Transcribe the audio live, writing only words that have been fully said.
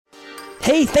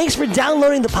Hey, thanks for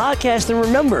downloading the podcast. And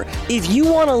remember, if you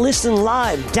want to listen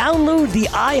live, download the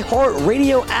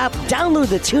iHeartRadio app, download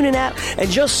the TuneIn app, and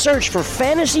just search for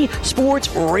Fantasy Sports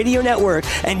Radio Network,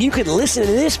 and you can listen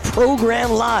to this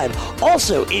program live.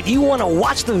 Also, if you want to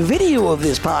watch the video of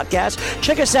this podcast,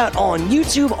 check us out on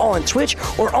YouTube, on Twitch,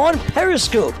 or on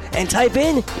Periscope, and type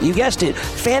in, you guessed it,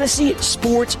 Fantasy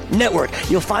Sports Network.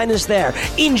 You'll find us there.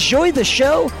 Enjoy the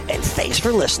show, and thanks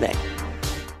for listening.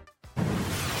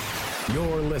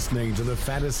 You're listening to the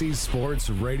Fantasy Sports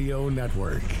Radio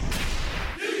Network.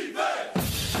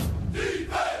 Defense!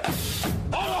 Defense!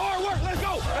 All the hard work, let's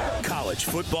go! College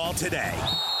football today.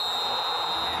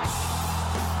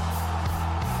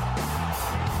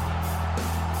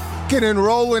 Getting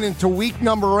rolling into week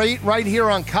number 8 right here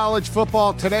on College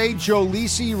Football Today. Joe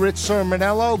Lisi, Rich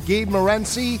Sermonello, Gabe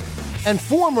Morency, and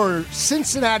former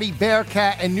Cincinnati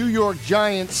Bearcat and New York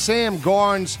Giant Sam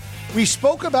Garnes. We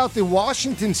spoke about the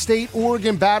Washington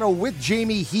State-Oregon battle with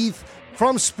Jamie Heath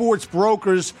from Sports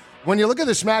Brokers. When you look at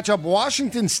this matchup,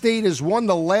 Washington State has won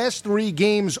the last 3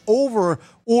 games over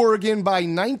Oregon by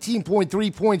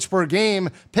 19.3 points per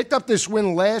game. Picked up this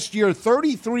win last year,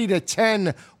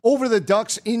 33-10 over the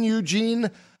Ducks in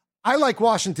Eugene. I like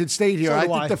Washington State here. I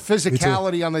think the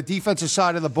physicality on the defensive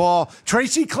side of the ball.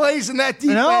 Tracy Claeys in that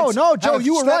defense. No, Joe,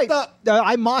 you were right.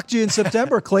 I mocked you in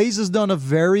September. Claeys has done a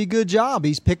very good job.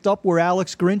 He's picked up where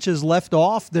Alex Grinch has left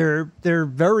off. They're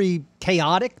very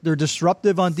chaotic. They're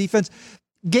disruptive on defense.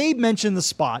 Gabe mentioned the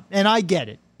spot, and I get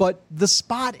it. But the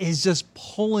spot is just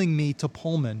pulling me to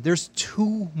Pullman. There's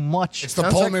too much. It's the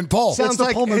Pullman pull. It's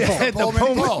the Pullman pull. The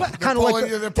Pullman pull. Kind of like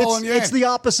it's the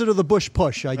opposite of the Bush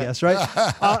push, I guess, right?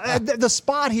 The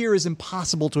spot here is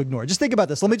impossible to ignore. Just think about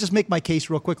this. Let me just make my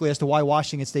case real quickly as to why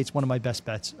Washington State's one of my best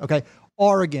bets. Okay,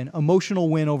 Oregon, emotional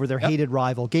win over their hated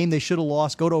rival. Game they should have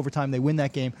lost. Go to overtime. They win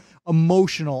that game.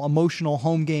 Emotional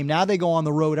home game. Now they go on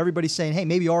the road. Everybody's saying, hey,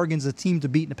 maybe Oregon's a team to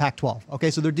beat in the Pac-12. Okay,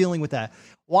 so they're dealing with that.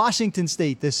 Washington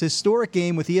State, this historic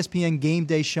game with ESPN Game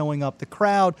Day showing up, the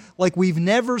crowd like we've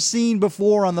never seen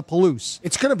before on the Palouse.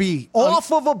 It's going to be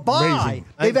off of a bye. Amazing.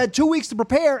 They've had 2 weeks to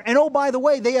prepare, and oh, by the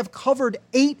way, they have covered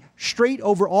 8 straight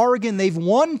over Oregon. They've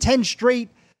won 10 straight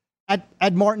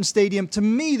at Martin Stadium. To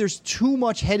me, there's too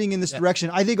much heading in this direction.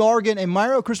 I think Oregon and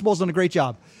Mario Cristobal's done a great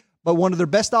job, but one of their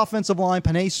best offensive line,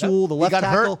 Panay Sewell, the left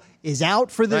tackle, is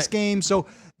out for this game. So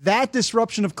that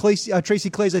disruption of Tracy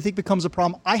Claeys, I think, becomes a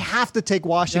problem. I have to take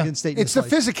Washington State. It's the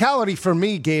physicality for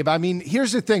me, Gabe. I mean,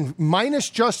 here's the thing. Minus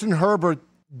Justin Herbert,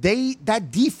 that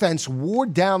defense wore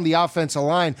down the offensive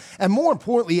line. And more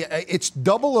importantly, it's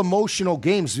double emotional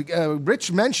games.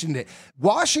 Rich mentioned it.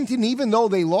 Washington, even though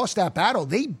they lost that battle,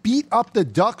 they beat up the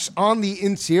Ducks on the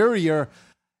interior.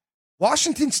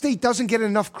 Washington State doesn't get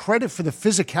enough credit for the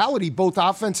physicality, both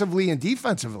offensively and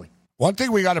defensively. One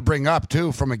thing we got to bring up,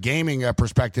 too, from a gaming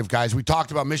perspective, guys, we talked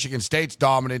about Michigan State's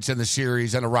dominance in the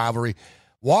series and a rivalry.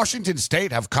 Washington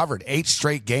State have covered 8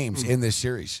 straight games in this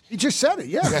series. You just said it,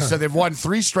 yeah. So they've won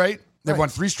 3 straight. They've won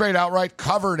 3 straight outright,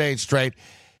 covered 8 straight.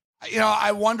 You know,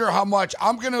 I wonder how much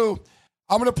I'm going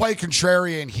to play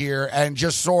contrarian here and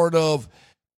just sort of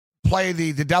play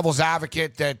the devil's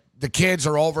advocate that the kids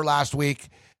are over last week,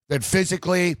 that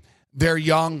physically they're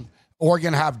young.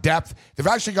 Oregon have depth. They've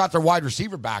actually got their wide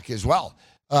receiver back as well,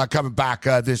 coming back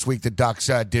this week, the Ducks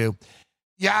do.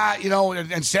 Yeah, you know,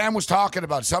 and Sam was talking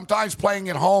about sometimes playing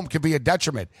at home can be a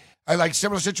detriment. I like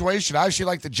similar situation. I actually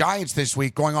like the Giants this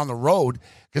week going on the road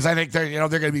because I think they're going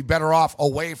to be better off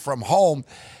away from home.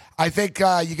 I think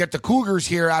you get the Cougars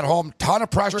here at home, ton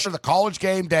of pressure, the college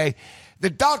game day.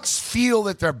 The Ducks feel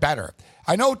that they're better.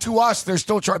 I know to us they're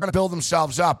still trying to build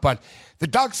themselves up, but the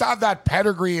Ducks have that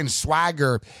pedigree and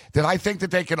swagger that I think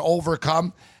that they can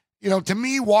overcome. You know, to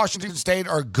me, Washington State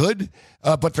are good,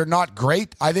 but they're not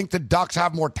great. I think the Ducks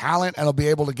have more talent and will be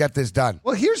able to get this done.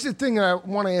 Well, here's the thing I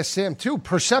want to ask Sam, too.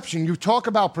 Perception. You talk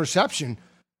about perception.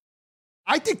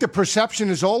 I think the perception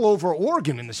is all over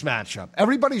Oregon in this matchup.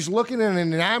 Everybody's looking and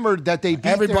enamored that they beat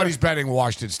Everybody's betting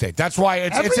Washington State. That's why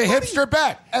it's a hipster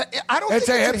bet. I don't think it's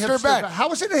a hipster bet.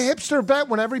 How is it a hipster bet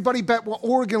when everybody bet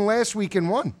Oregon last week and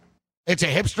won? It's a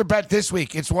hipster bet this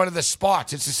week. It's one of the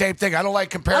spots. It's the same thing. I don't like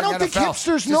comparing NFL. I don't think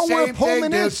hipsters know where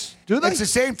Pullman is. Do they? It's the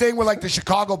same thing with like the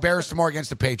Chicago Bears tomorrow against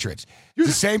the Patriots. It's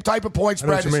the same type of point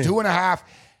spread. It's 2.5.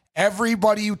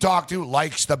 Everybody you talk to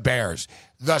likes the Bears.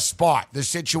 The spot, the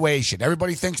situation.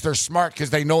 Everybody thinks they're smart because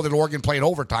they know that Oregon played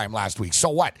overtime last week. So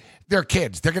what? They're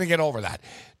kids. They're going to get over that.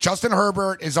 Justin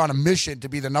Herbert is on a mission to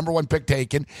be the number 1 pick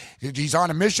taken. He's on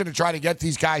a mission to try to get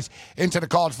these guys into the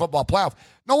college football playoff.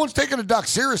 No one's taking the Ducks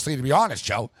seriously, to be honest,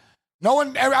 Joe. No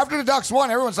one, after the Ducks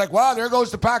won, everyone's like, wow, there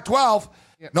goes the Pac-12.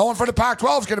 No one for the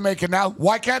Pac-12 is going to make it now.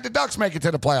 Why can't the Ducks make it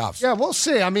to the playoffs? Yeah, we'll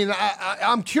see. I mean,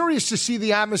 I'm curious to see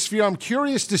the atmosphere. I'm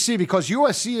curious to see because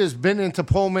USC has been into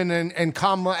Pullman and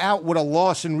come out with a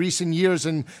loss in recent years,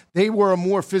 and they were a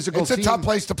more physical team. It's a tough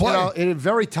place to play. It's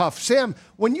very tough. Sam,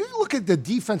 when you look at the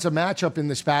defensive matchup in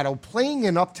this battle, playing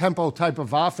an up-tempo type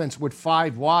of offense with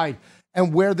 5 wide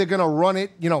and where they're going to run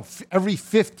it, every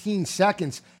 15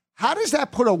 seconds, how does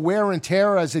that put a wear and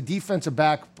tear as a defensive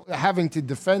back having to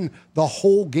defend the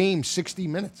whole game 60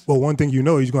 minutes? Well, one thing you're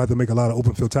going to have to make a lot of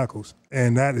open field tackles,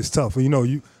 and that is tough. I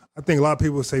think a lot of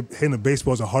people say hitting the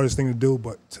baseball is the hardest thing to do,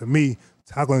 but to me,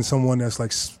 tackling someone that's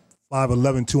like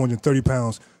 5'11", 230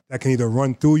 pounds that can either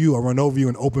run through you or run over you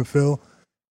in open field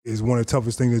is one of the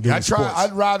toughest things to do in sports.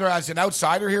 I'd rather, as an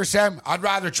outsider here, Sam, I'd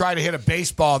rather try to hit a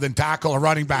baseball than tackle a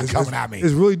running back coming at me.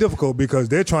 It's really difficult because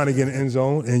they're trying to get in the end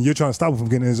zone, and you're trying to stop them from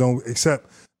getting in the end zone,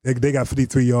 except they got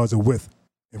 53 yards of width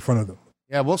in front of them.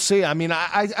 Yeah, we'll see. I mean,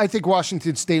 I think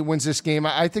Washington State wins this game.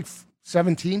 I think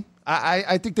 17.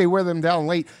 I think they wear them down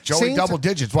late. Joey double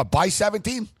digits. What, by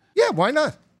 17? Yeah, why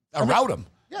not? Route them.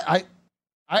 Yeah,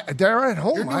 they're at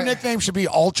home. Your new nickname should be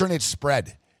alternate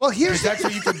spread. Well, here's that's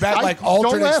what you could bet, like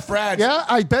alternate spread. Yeah,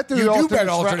 I bet the alternate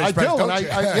spread. I do, don't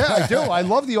and you? I do. I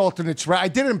love the alternate spread. I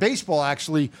did it in baseball,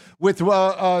 actually, with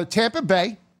Tampa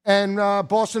Bay and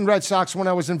Boston Red Sox when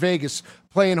I was in Vegas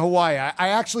playing Hawaii. I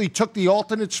actually took the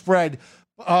alternate spread.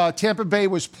 Tampa Bay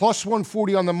was plus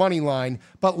 140 on the money line,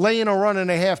 but laying a run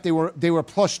and a half, they were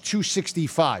plus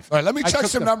 265. All right, let me check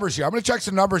some numbers here. I'm going to check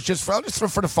some numbers just for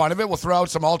the fun of it. We'll throw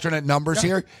out some alternate numbers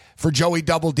here for Joey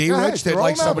Double D, Rich, that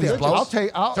like somebody's blows.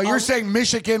 So you're saying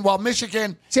Michigan? Well,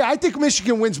 Michigan. See, I think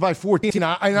Michigan wins by 14,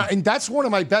 and that's one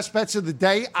of my best bets of the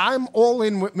day. I'm all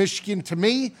in with Michigan. To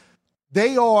me,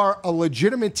 they are a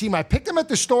legitimate team. I picked them at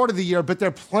the start of the year, but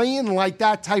they're playing like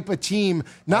that type of team,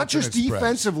 not just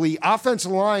defensively.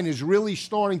 Offensive line is really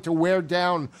starting to wear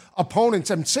down opponents.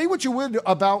 And say what you would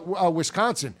about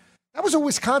Wisconsin. That was a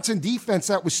Wisconsin defense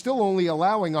that was still only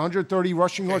allowing 130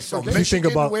 rushing yards. So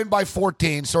Michigan win by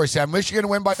 14. Sorry, Sam. Michigan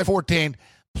win by 14,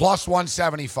 plus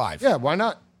 175. Yeah, why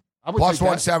not? Plus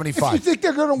 175. If you think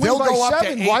they're going to win by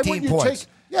 7, why wouldn't you points. take...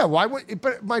 Yeah, why would?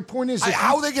 But my point is,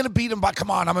 how are they going to beat them? By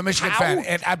come on, I'm a Michigan fan.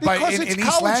 Because it's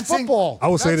East Lansing. Football. I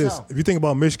would say this: if you think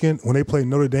about Michigan when they played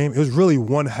Notre Dame, it was really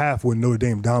one half when Notre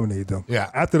Dame dominated them.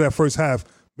 Yeah. After that first half,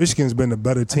 Michigan's been the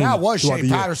better team. And that was Shea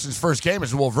Patterson's first game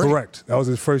as Wolverine. Correct. That was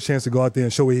his first chance to go out there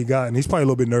and show what he got, and he's probably a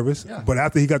little bit nervous. Yeah. But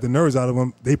after he got the nerves out of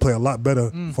him, they play a lot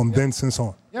better from then since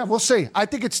on. Yeah, we'll see. I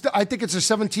think it's a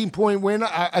 17-point win.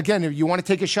 Again, if you want to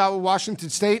take a shot with Washington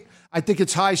State, I think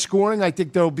it's high scoring. I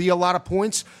think there'll be a lot of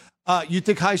points. You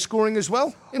think high scoring as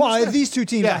well? Well, these two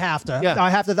teams, I have to. Yeah.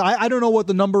 I don't know what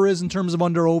the number is in terms of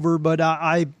under/over, but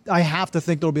I have to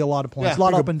think there'll be a lot of points, a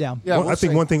lot up and down. Yeah, I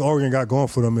think one thing Oregon got going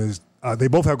for them is they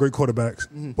both have great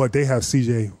quarterbacks, but they have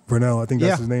C.J. Vernell. I think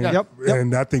that's his name. Yep.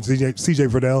 And I think C.J.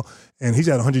 Vernell, and he's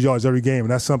at 100 yards every game, and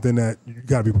that's something that you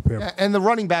got to be prepared for. And the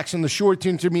running backs in the short to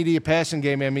intermediate passing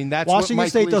game. I mean, that's Washington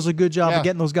State does a good job of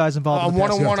getting those guys involved. On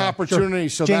one-on-one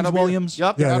opportunities. Sure. So James Williams.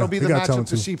 That'll be the matchup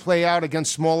to see play out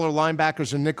against smaller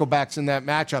linebackers and nickelbacks in that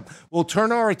matchup. We'll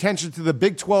turn our attention to the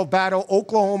Big 12 battle.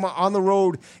 Oklahoma on the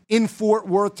road in Fort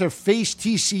Worth to face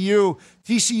TCU.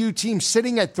 TCU team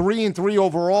sitting at 3-3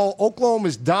 overall.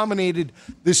 Oklahoma's dominated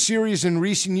this series in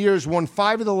recent years, won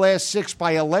 5 of the last 6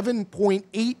 by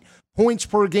 11.8 points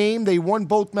per game. They won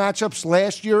both matchups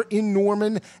last year in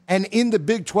Norman and in the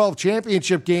Big 12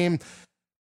 championship game.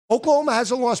 Oklahoma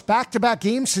hasn't lost back-to-back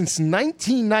games since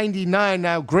 1999.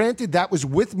 Now, granted, that was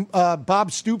with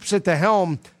Bob Stoops at the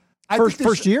helm.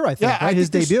 First year, I think, right? His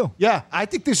debut. Yeah, I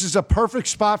think this is a perfect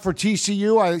spot for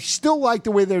TCU. I still like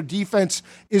the way their defense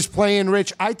is playing,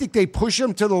 Rich. I think they push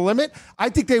them to the limit. I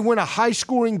think they win a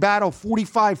high-scoring battle,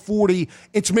 45-40.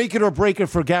 It's make it or break it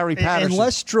for Gary Patterson.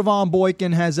 Unless Trevon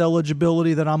Boykin has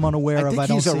eligibility that I'm unaware of, I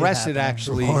don't see he's arrested,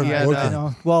 actually. I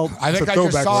think I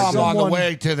just saw him on the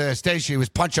way to the station. He was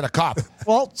punching a cop.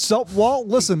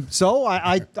 Listen. So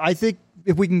I think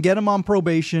if we can get him on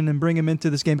probation and bring him into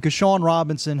this game, because Sean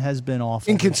Robinson has been awful.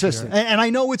 Inconsistent. And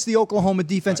I know it's the Oklahoma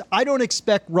defense. I don't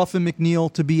expect Ruffin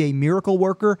McNeil to be a miracle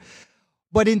worker,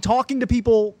 but in talking to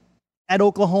people at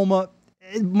Oklahoma,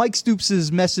 Mike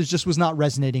Stoops' message just was not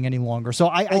resonating any longer. So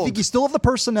I think you still have the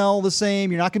personnel the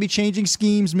same. You're not going to be changing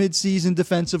schemes midseason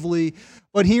defensively.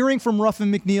 But hearing from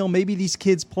Ruffin McNeil, maybe these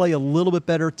kids play a little bit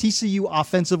better. TCU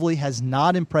offensively has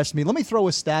not impressed me. Let me throw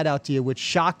a stat out to you, which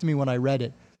shocked me when I read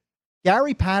it.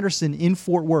 Gary Patterson in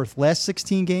Fort Worth, last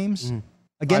 16 games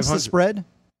against 500. The spread,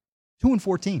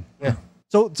 2-14. Yeah.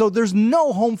 So there's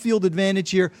no home field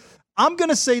advantage here. I'm going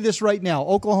to say this right now.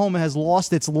 Oklahoma has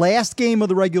lost its last game of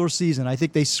the regular season. I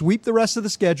think they sweep the rest of the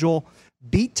schedule,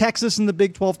 beat Texas in the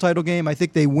Big 12 title game. I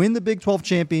think they win the Big 12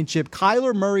 championship.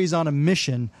 Kyler Murray's on a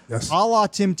mission, a la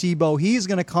Tim Tebow. He's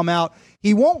going to come out.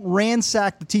 He won't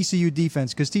ransack the TCU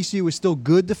defense because TCU is still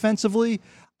good defensively.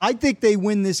 I think they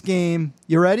win this game.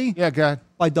 You ready? Yeah, go ahead.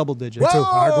 By double digits. Whoa!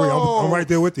 I agree. I'm right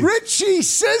there with you. Richie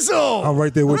Sizzle. I'm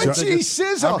right there with you. Richie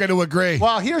Sizzle. I'm going to agree.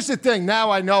 Well, here's the thing. Now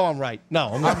I know I'm right. No,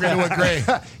 I'm not going to agree.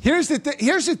 Here's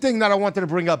the thing that I wanted to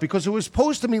bring up because it was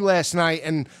posed to me last night,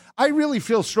 and I really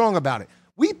feel strong about it.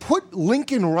 We put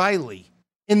Lincoln Riley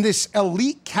in this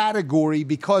elite category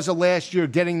because of last year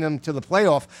getting them to the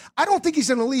playoff. I don't think he's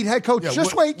an elite head coach. Yeah,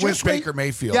 just with wait. Baker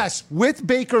Mayfield. Yes, with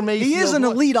Baker Mayfield. He is an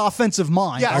elite offensive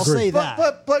mind. Yeah, I'll say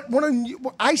that. But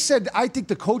I said I think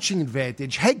the coaching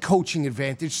advantage, head coaching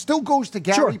advantage, still goes to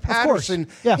Gary Patterson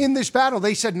in this battle.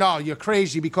 They said, no, you're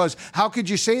crazy because how could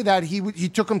you say that? He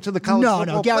took him to the college football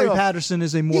No, Gary playoff. Patterson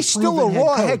is a more He's still a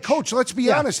raw head coach. Let's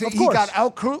be honest. He got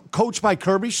out-coached by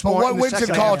Kirby Smart. But what wins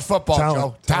in college football,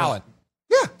 Joe? Talent.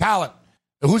 Yeah. Talent.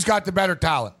 Who's got the better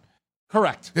talent?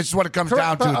 Correct. This is what it comes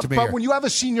down to me. But when you have a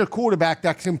senior quarterback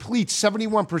that completes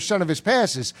 71% of his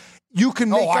passes, you can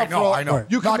make up for I know.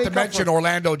 You can Not to mention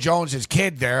Orlando Jones'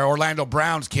 kid there, Orlando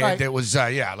Brown's kid. Right. That was, So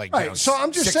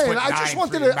I'm just saying, I just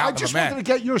wanted to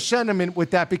get your sentiment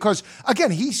with that because,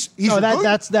 again, he's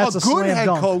that's a good head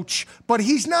dunk. coach, but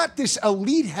he's not this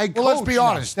elite head coach. Well, let's be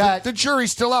honest. The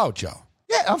jury's still out, Joe.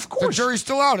 Yeah, of course. The jury's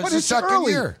still out. It's his second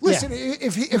year. Listen,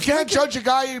 if you can't judge a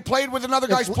guy who played with another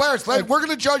guy's players. We're going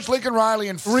to judge Lincoln Riley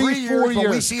in 3 years when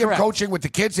we see him coaching with the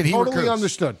kids that he recruits. Totally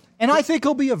understood. And I think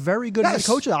he'll be a very good head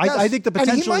coach. I think the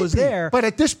potential is there. But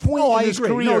at this point in his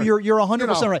career, no, you're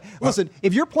 100% right. Listen,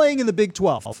 if you're playing in the Big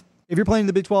 12,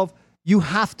 you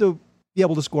have to be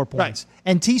able to score points. Right.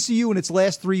 And TCU in its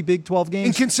last 3 Big 12 games,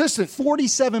 inconsistent,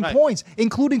 47 points,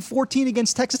 including 14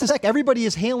 against Texas Tech. Everybody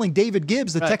is hailing David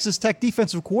Gibbs, the Texas Tech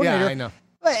defensive coordinator. Yeah, I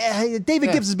know.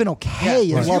 David Gibbs has been okay.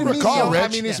 If you recall,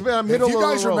 Rich, he's if you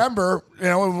guys remember,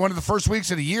 one of the first weeks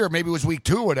of the year, maybe it was week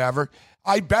 2 or whatever,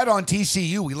 I bet on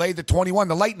TCU. We laid the 21,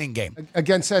 the Lightning game.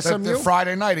 Against SMU? The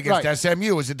Friday night against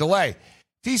SMU was a delay.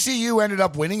 TCU ended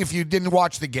up winning. If you didn't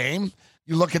watch the game,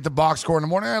 you look at the box score in the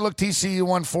morning, TCU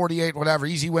won 48, whatever,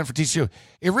 easy win for TCU.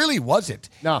 It really wasn't.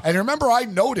 No. And remember, I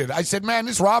said, man,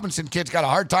 this Robinson kid's got a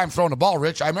hard time throwing the ball,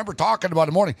 Rich. I remember talking about it in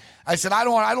the morning. I said, I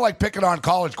don't like picking on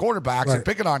college quarterbacks and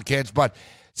picking on kids, but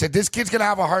said this kid's going to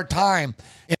have a hard time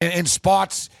in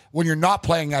spots when you're not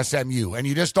playing SMU and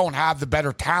you just don't have the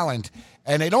better talent.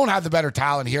 And they don't have the better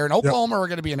talent here. And Oklahoma are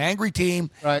going to be an angry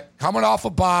team coming off a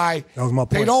bye. That was my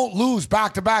point. They don't lose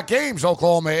back-to-back games,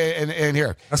 Oklahoma, in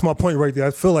here. That's my point right there.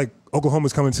 I feel like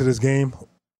Oklahoma's coming to this game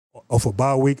off a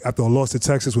bye week after a loss to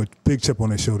Texas with big chip on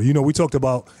their shoulder. We talked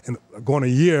about going a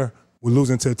year with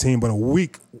losing to a team, but a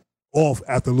week off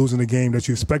after losing the game that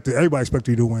everybody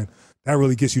expected you to win. That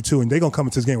really gets you too, and they're going to come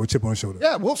into this game with a chip on their shoulder.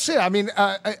 Yeah, we'll see. I mean,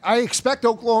 I expect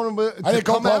Oklahoma to I think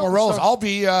come Oklahoma out. rolls. I'll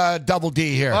be double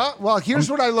D here. Well, here's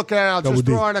what I look at. I'll just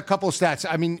throw in a couple of stats.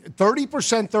 I mean,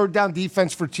 30% third down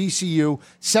defense for TCU,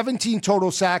 17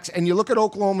 total sacks, and you look at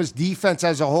Oklahoma's defense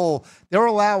as a whole, they're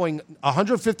allowing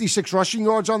 156 rushing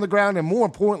yards on the ground, and more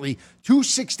importantly,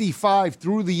 265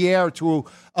 through the air to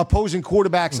opposing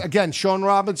quarterbacks. Again, Sean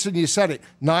Robinson, you said it,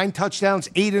 9 touchdowns,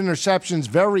 8 interceptions,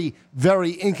 very,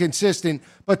 very inconsistent.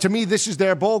 But to me, this is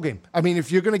their bowl game. I mean,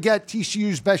 if you're going to get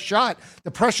TCU's best shot,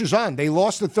 the pressure's on. They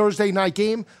lost the Thursday night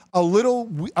game,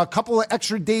 a couple of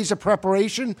extra days of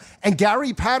preparation, and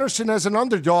Gary Patterson as an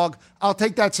underdog, I'll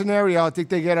take that scenario. I think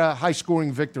they get a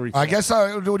high-scoring victory. I guess,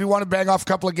 do you want to bang off a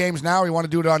couple of games now, or you want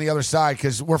to do it on the other side?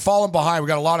 Because we're falling behind. We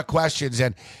got a lot of questions.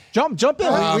 And Jump in.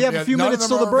 We have a few minutes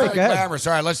till the break. All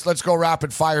right, let's go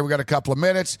rapid fire. We got a couple of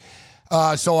minutes.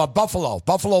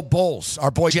 Buffalo Bulls.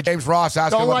 Our boy James Ross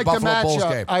asking about the Buffalo Bulls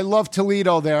game. I love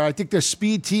Toledo there. I think the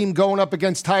speed team going up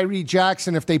against Tyree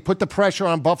Jackson, if they put the pressure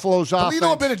on Buffalo's offense.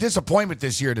 Toledo a bit of disappointment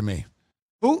this year to me.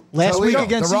 Who? Last Toledo? week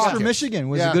against Eastern Michigan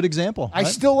was a good example. I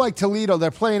still like Toledo.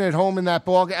 They're playing at home in that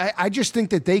ball game. I just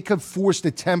think that they could force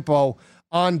the tempo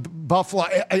on Buffalo.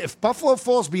 If Buffalo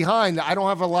falls behind, I don't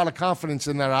have a lot of confidence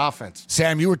in that offense.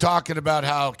 Sam, you were talking about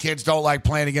how kids don't like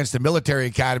playing against the military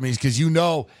academies because you're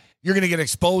going to get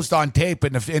exposed on tape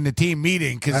in the team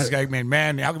meeting because this guy,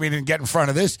 man, how come he didn't get in front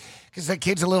of this? Because that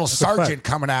kid's a little sergeant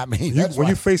coming at me. When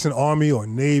you face an Army or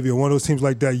Navy or one of those teams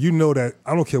like that, you know that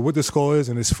I don't care what the score is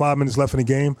and there's 5 minutes left in the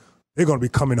game, they're going to be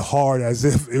coming hard as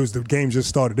if it was the game just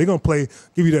started. They're going to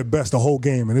give you their best the whole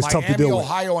game, and it's tough to deal with.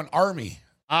 Ohio, and Army.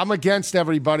 I'm against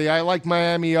everybody. I like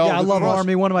Miami. Yeah, I love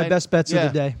Army. One of my best bets of the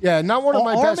day. Yeah, not one of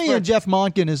my best bets. Army and Jeff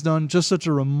Monken has done just such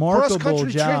a remarkable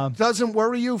Cross-country job. trip doesn't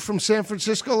worry you from San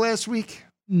Francisco last week?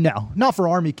 No, not for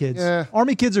Army kids. Yeah.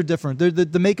 Army kids are different.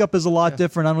 The makeup is a lot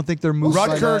different. I don't think they're moved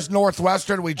Rutgers, by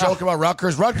Northwestern. We joke about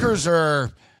Rutgers. Rutgers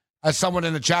are, as someone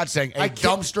in the chat saying, a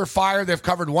dumpster fire. They've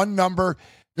covered one number.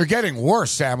 They're getting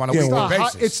worse, Sam, on a weekly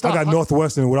basis. I got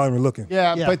Northwestern without even looking.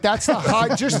 Yeah, but that's the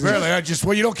high. Just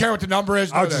really, you don't care what the number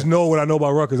is. I just know what I know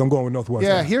about Rutgers. I'm going with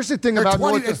Northwestern. Yeah, here's the thing about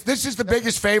this is the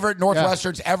biggest favorite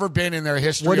Northwestern's ever been in their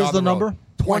history. What is the number?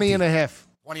 20 and a half.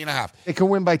 20 and a half. They can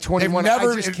win by 21.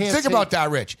 Think about that,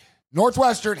 Rich.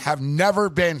 Northwestern have never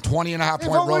been 20 and a half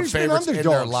point road favorites in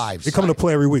their lives. They come to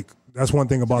play every week. That's one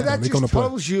thing about them. They come to play.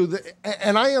 That just tells you that,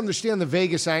 and I understand the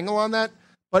Vegas angle on that,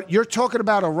 but you're talking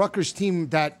about a Rutgers team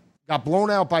that got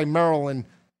blown out by Maryland.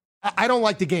 I don't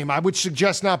like the game. I would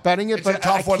suggest not betting it. It's a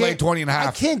tough one, late 20 and a half.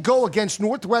 I can't go against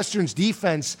Northwestern's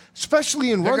defense,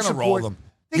 especially in run support. They're going to roll them.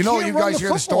 You know, you guys hear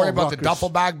the story about the duffel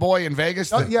bag boy in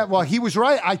Vegas? Yeah, well, he was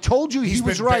right. I told you he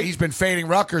was right. He's been fading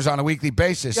Rutgers on a weekly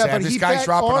basis, yeah, Sam. This guy's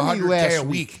dropping $100K a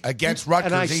week against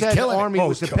Rutgers. And I said Army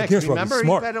was the pick. Remember,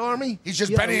 he bet Army? He's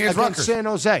just betting against Rutgers. San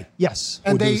Jose. Yes.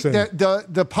 And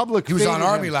the public he was on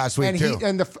Army last week, too.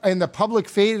 And the public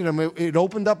faded him. It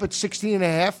opened up at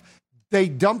 16.5. They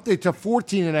dumped it to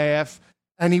 14.5.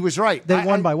 And he was right. They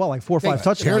won by, like 4 or 5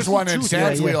 touchdowns. Here's one in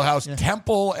Sam's wheelhouse,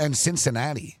 Temple and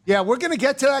Cincinnati. Yeah, we're going to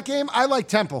get to that game. I like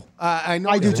Temple. I know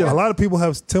I do, too. A lot of people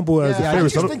have Temple as a favorite. I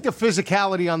just think the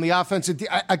physicality on the offensive.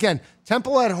 Again,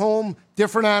 Temple at home,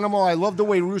 different animal. I love the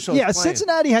way Russo's playing.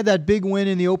 Cincinnati had that big win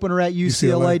in the opener at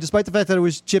UCLA. Despite the fact that it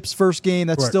was Chip's first game.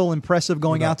 That's still impressive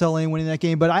going out to LA and winning that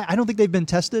game. But I don't think they've been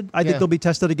tested. I think they'll be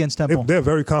tested against Temple. They're a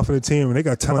very confident team, and they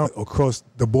got talent across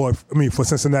the board. I mean, for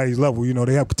Cincinnati's level, you know,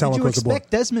 they have talent across the board. Did you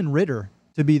expect Desmond Ritter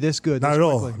to be this good? Not at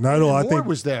all. Not at all. I think Moore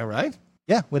was there, right?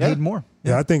 Yeah, with Hayden Moore.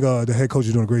 Yeah, I think the head coach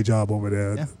is doing a great job over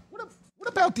there. Yeah. What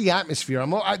about the atmosphere?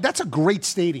 That's a great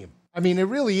stadium. I mean, it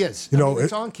really is.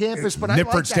 It's on campus, but I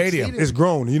like that stadium. It's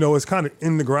grown. You know, it's kind of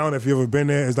in the ground. If you've ever been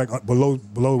there, it's like below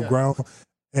ground.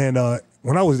 And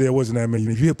when I was there, it wasn't that many.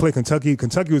 If you play Kentucky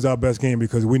was our best game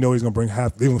because we know he's going to bring they're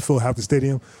going to fill half the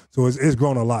stadium. So it's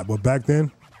grown a lot. But back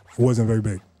then, it wasn't very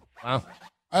big. Wow.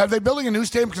 Are they building a new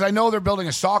stadium? Because I know they're building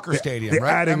a soccer stadium, they're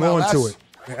right? adding on to it.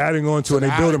 They're adding on to it.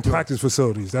 They're building practice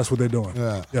facilities. That's what they're doing.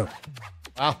 Yeah.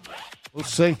 Wow. We'll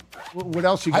see. What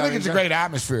else you got? I think it's a great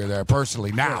atmosphere there,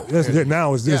 personally, now.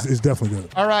 Now it's definitely good.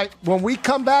 All right. When we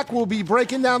come back, we'll be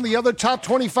breaking down the other top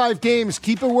 25 games.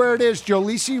 Keep it where it is. Joe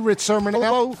Lisi, Rich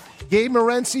Sermonello, Gabe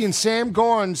Morency, and Sam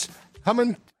Garnes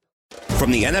coming.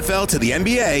 From the NFL to the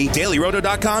NBA,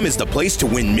 DailyRoto.com is the place to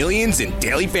win millions in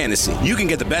daily fantasy. You can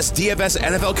get the best DFS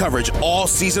NFL coverage all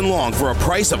season long for a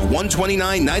price of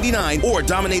 $129.99 or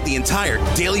dominate the entire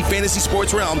daily fantasy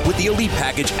sports realm with the Elite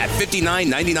Package at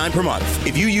 $59.99 per month.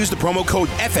 If you use the promo code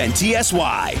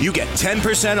FNTSY, you get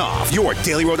 10% off your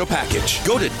Daily Roto package.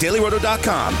 Go to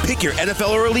DailyRoto.com, pick your NFL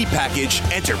or Elite Package,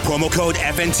 enter promo code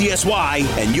FNTSY,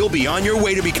 and you'll be on your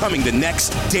way to becoming the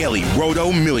next Daily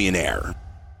Roto millionaire.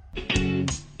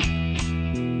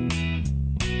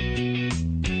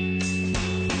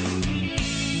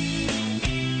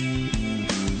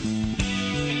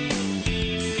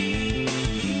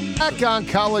 Back on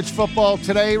college football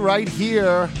today, right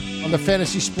here on the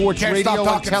Fantasy Sports Can't Radio stop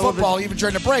talking and television. football even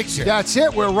during the breaks here. That's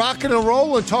it. We're rocking and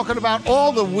rolling, talking about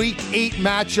all the Week 8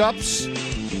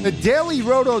 matchups. The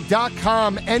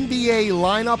DailyRoto.com NBA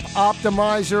lineup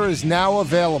optimizer is now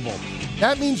available.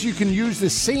 That means you can use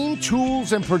the same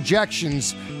tools and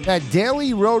projections that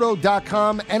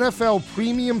DailyRoto.com NFL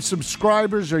premium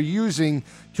subscribers are using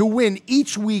to win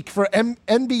each week for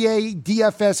NBA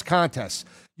DFS contests.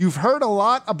 You've heard a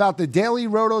lot about the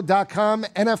DailyRoto.com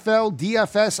NFL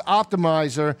DFS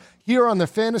optimizer here on the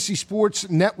Fantasy Sports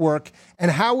Network and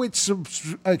how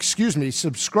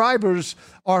subscribers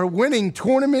are winning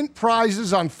tournament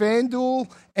prizes on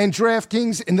FanDuel and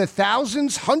DraftKings in the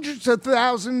thousands, hundreds of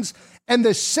thousands, and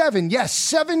the seven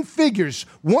figures,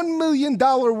 $1 million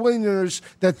winners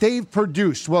that they've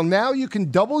produced. Well, now you can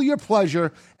double your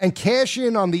pleasure and cash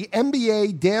in on the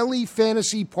NBA Daily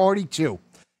Fantasy Party too.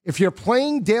 If you're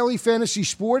playing daily fantasy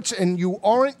sports and you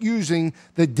aren't using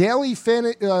the daily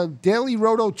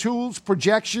Roto tools,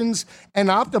 projections, and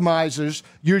optimizers,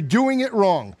 you're doing it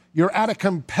wrong. You're at a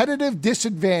competitive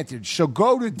disadvantage. So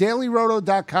go to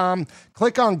dailyroto.com,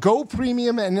 click on Go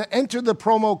Premium, and enter the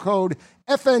promo code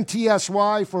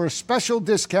FNTSY for a special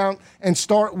discount and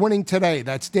start winning today.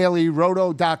 That's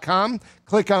dailyroto.com.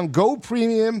 Click on Go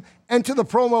Premium, enter the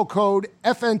promo code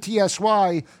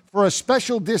FNTSY for a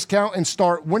special discount and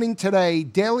start winning today.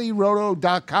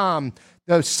 dailyroto.com.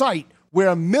 the site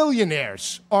where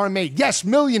millionaires are made. Yes,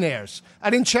 millionaires. I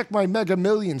didn't check my Mega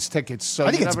Millions tickets. So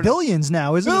I think it's billions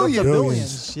now, isn't it?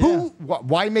 Billions. Yeah.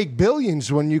 Why make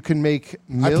billions when you can make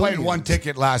millions? I played one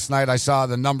ticket last night. I saw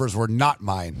the numbers were not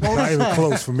mine. Not even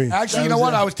close for me. Actually, you know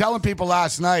what? I was telling people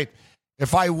last night,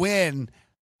 if I win,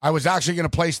 I was actually going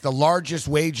to place the largest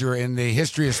wager in the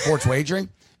history of sports wagering.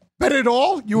 Bet it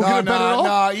all? You were going to bet it all?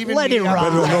 No, even Let it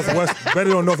ride. Bet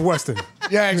it on Northwestern.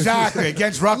 Yeah, exactly.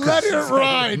 Against Rutgers. Let it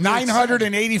ride.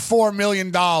 $984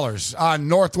 million on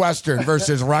Northwestern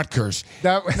versus Rutgers.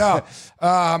 Jay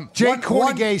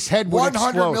Cornegay's head would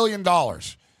explode. $100 million.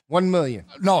 $1 million.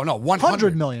 No,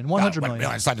 100 million. 100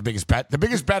 million. It's not the biggest bet. The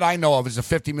biggest bet I know of is a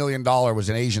 $50 million was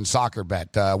an Asian soccer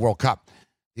bet, World Cup.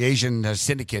 The Asian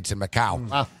syndicates in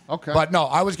Macau. Okay. But no,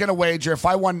 I was going to wager if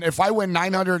I win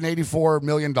 $984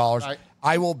 million, right,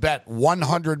 I will bet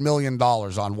 $100 million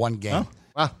on one game.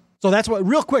 Wow. So that's what.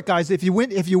 Real quick, guys. If you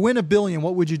win $1 billion,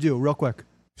 what would you do? Real quick,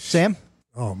 Sam.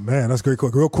 Oh man, that's great.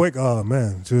 Quick, real quick.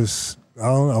 Man, just I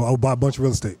don't know. I'll buy a bunch of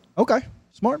real estate. Okay,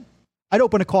 smart. I'd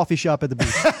open a coffee shop at the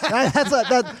beach.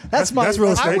 That's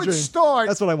real estate. I would start.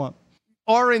 That's what I want.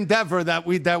 Our endeavor that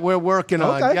we're working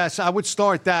on. Okay. Yes, I would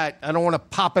start that. I don't want to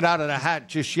pop it out of the hat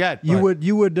just yet. You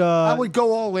would. I would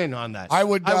go all in on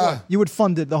that. You would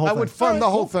fund it the whole thing. I would fund the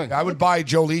whole thing. I would buy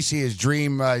Joe Lisi his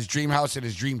dream house in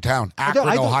his dream town,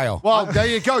 Akron, Ohio. Well, there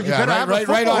you go. You better have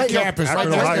right on campus, right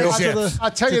next to the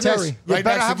I'll tell you this. You right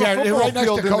better next have to, a football right next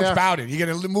field to in Coach there. Bowden. You're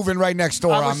going to move in right next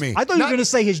door on me. I thought you were going to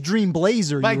say his dream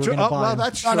blazer. You were going to buy. Well,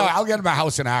 that's true. No, I'll get him a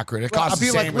house in Akron. It costs I'll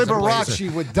be the same like as a blazer.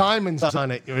 Liberace with diamonds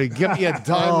on it. Give me a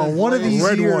diamond. One of these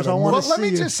years, I want to see. Let me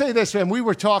just say this, man. We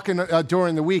were talking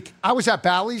during the week. I was at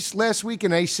Bally's last week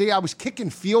in AC. I was kicking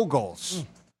field goals,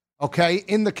 okay,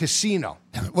 in the casino.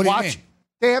 What do you mean?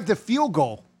 They have the field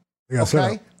goal,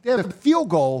 okay? They have the field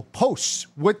goal posts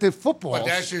with the footballs. But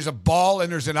there's a ball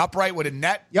and there's an upright with a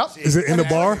net? Yep. Is it in the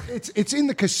bar? It's in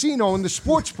the casino, in the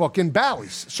sports book in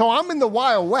Bally's. So I'm in the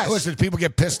Wild West. Listen, people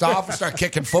get pissed off and start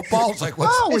kicking footballs? Like,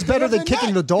 what's It's better than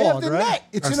kicking the dog, right? Net.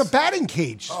 It's in a batting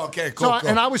cage. Oh, okay, cool.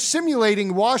 And I was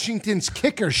simulating Washington's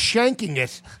kicker shanking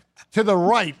it to the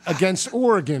right against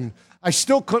Oregon. I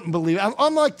still couldn't believe it.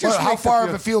 I'm like, just how far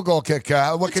of a field goal kick?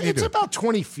 What can you do? It's about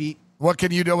 20 feet. What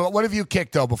can you do? What have you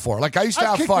kicked, though, before? Like, I used to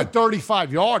have kicked fun. a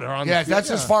 35-yarder on the field.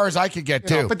 That's as far as I could get,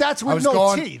 too. But that's with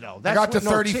no tee, though. I got to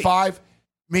 35.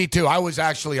 Me, too. I was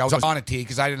on a tee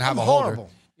because I didn't have a holder. Horrible.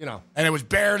 And it was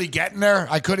barely getting there.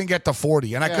 I couldn't get to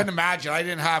 40. And I couldn't imagine. I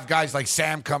didn't have guys like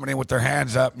Sam coming in with their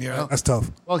hands up, That's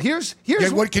tough. Well, here's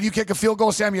what can you kick a field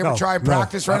goal, Sam? You ever try and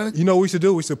practice or anything? You know what we should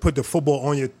do? We should put the football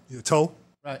on your toe.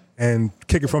 Right. And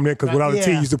kick it from there, because without a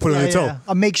tee, you used to put it on your toe.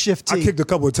 A makeshift tee. I kicked a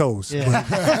couple of toes. Yeah.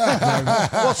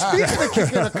 Well, speaking of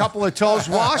kicking a couple of toes,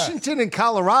 Washington and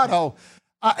Colorado,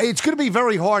 it's going to be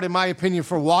very hard, in my opinion,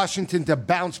 for Washington to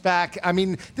bounce back. I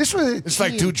mean, this was it's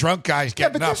like two drunk guys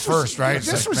getting up first, right?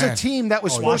 This was a team that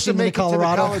was supposed to make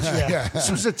Colorado. it to the college.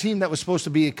 This was a team that was supposed to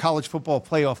be a college football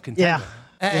playoff contender.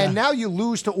 And now you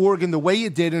lose to Oregon the way you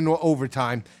did in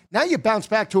overtime. Now you bounce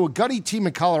back to a gutty team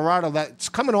in Colorado that's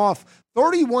coming off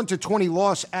 31-20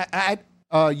 loss at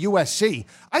USC.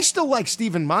 I still like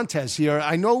Steven Montez here.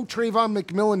 I know Trayvon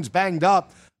McMillan's banged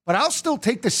up, but I'll still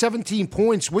take the 17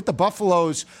 points with the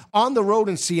Buffaloes on the road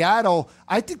in Seattle.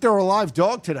 I think they're a live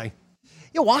dog today.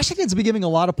 Yeah, Washington's been giving a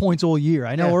lot of points all year.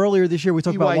 I know earlier this year we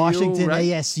talked about Washington, right?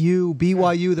 ASU,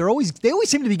 BYU. They always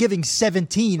seem to be giving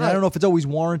 17. Right. I don't know if it's always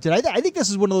warranted. I think this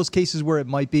is one of those cases where it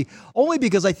might be, only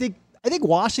because I think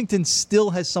Washington still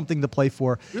has something to play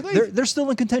for. Really? They're still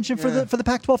in contention for the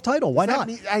Pac-12 title. Why not?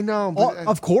 I know.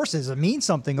 Of course, does it mean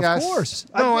something? Of course.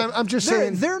 No, I'm just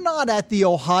saying. They're not at the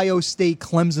Ohio State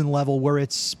Clemson level where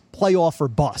it's playoff or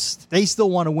bust. They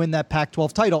still want to win that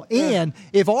Pac-12 title. And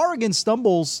if Oregon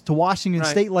stumbles to Washington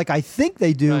State like I think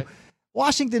they do,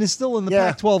 Washington is still in the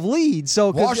Pac-12 lead.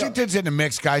 So Washington's in the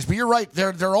mix, guys. But you're right.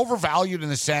 They're overvalued in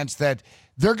the sense that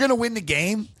they're going to win the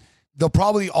game. They'll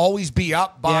probably always be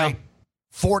up by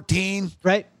 14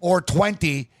 or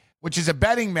 20, which is a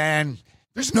betting man.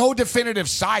 There's no definitive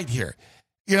side here.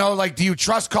 Do you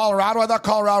trust Colorado? I thought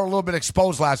Colorado a little bit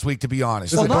exposed last week, to be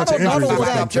honest. Well, not only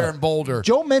that, up there in Boulder.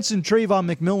 Joe mentioned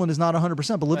Trayvon McMillan is not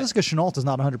 100%, but Laviska Shenault is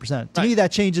not 100%. To me, that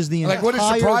changes the entire what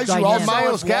has surprised you? All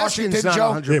Miles Gaskin's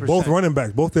not 100%. Yeah, both running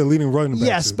backs, both their leading running backs.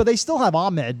 Yes, but they still have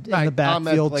Ahmed in the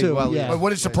backfield, too. But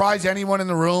would it surprise anyone in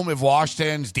the room if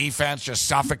Washington's defense just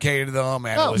suffocated them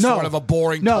and it was sort of a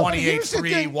boring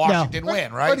 28-3 Washington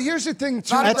win, right? But here's the thing,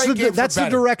 too. That's the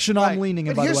direction I'm leaning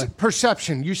in, by the way.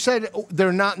 Perception. You said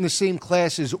they're not in the same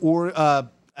class as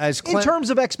in terms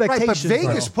of expectations. Right, but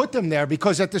Vegas put them there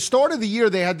because at the start of the year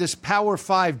they had this Power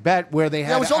 5 bet where they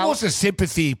had. It was almost a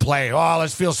sympathy play. Oh,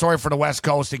 let's feel sorry for the West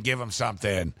Coast and give them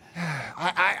something.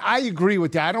 I agree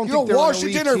with that. I don't think they're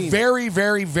Washington are very,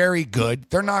 very, very good.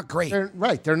 They're not great.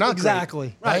 They're not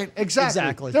exactly great. Right.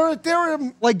 Exactly.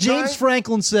 They're like James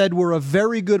Franklin said, we're a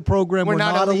very good program. We're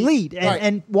not elite.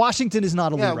 And Washington is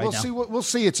not elite right now. We'll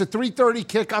see. It's a 3:30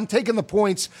 kick. I'm taking the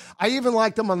points. I even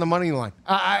like them on the money line.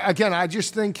 I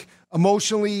just think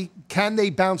emotionally, can they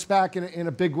bounce back in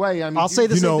a big way? I mean, I'll say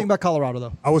the same thing about Colorado,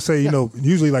 though. I would say,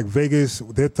 usually like Vegas,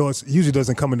 their thoughts usually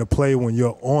doesn't come into play when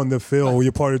you're on the field or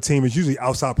you're part of the team. It's usually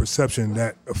outside perception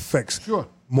that affects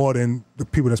more than the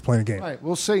people that's playing the game. Right.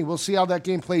 We'll see. We'll see how that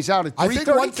game plays out. I think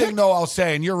one thing, though, I'll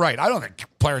say, and you're right, I don't think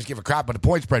players give a crap about the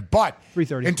point spread, but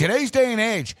 3:30. In today's day and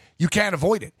age, you can't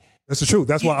avoid it. That's the truth.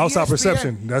 That's why outside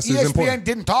perception. That's important. ESPN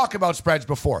didn't talk about spreads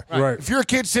before. Right. If you're a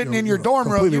kid sitting in your dorm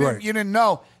room, you didn't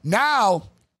know. Now,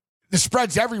 the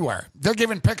spread's everywhere. They're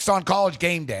giving picks on College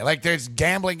game day. Like there's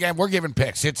gambling game. We're giving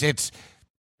picks. It's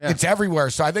everywhere.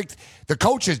 So I think the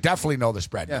coaches definitely know the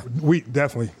spread. Yeah. We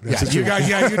definitely. That's the truth. You guys,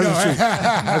 you know.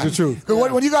 That's the truth.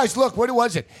 When you guys look, what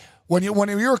was it? When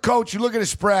you're a coach, you look at a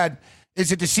spread.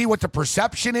 Is it to see what the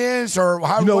perception is, or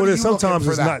how? What it is. Sometimes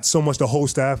it's not so much the whole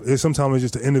staff. Sometimes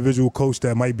it's just an individual coach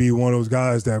that might be one of those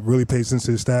guys that really pays attention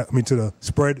to the staff. To the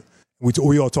spread.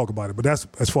 We all talk about it, but that's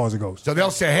as far as it goes. So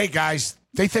they'll say, "Hey guys,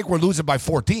 they think we're losing by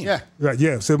 14." Yeah, right.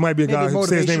 Yeah. So it might be a guy who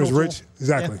says his name is Rich.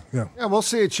 Exactly. Yeah. We'll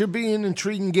see. It should be an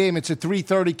intriguing game. It's a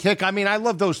 3:30 kick. I mean, I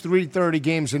love those 3:30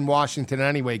 games in Washington.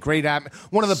 Anyway, great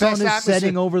one of the best atmospheres.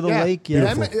 Setting over the lake.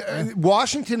 Yeah.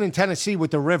 Washington and Tennessee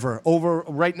with the river over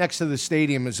right next to the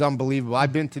stadium is unbelievable.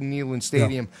 I've been to Neyland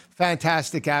Stadium. Yeah.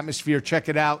 Fantastic atmosphere. Check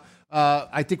it out.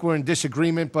 I think we're in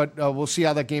disagreement, but we'll see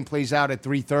how that game plays out at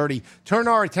 3:30. Turn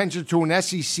our attention to an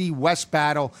SEC West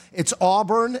battle. It's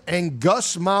Auburn and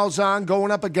Gus Malzahn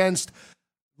going up against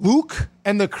Luke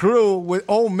and the crew with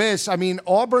Ole Miss. I mean,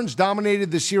 Auburn's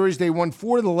dominated the series. They won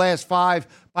 4 of the last 5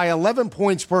 by 11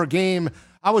 points per game.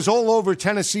 I was all over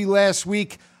Tennessee last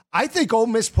week. I think Ole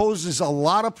Miss poses a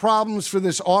lot of problems for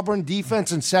this Auburn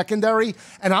defense and secondary,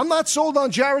 and I'm not sold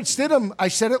on Jarrett Stidham. I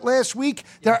said it last week.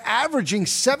 They're averaging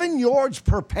 7 yards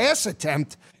per pass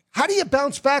attempt. How do you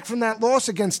bounce back from that loss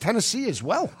against Tennessee as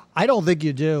well? I don't think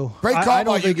you do. Great call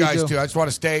by you guys, too. I just want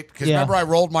to state, because remember I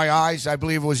rolled my eyes? I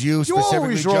believe it was you specifically,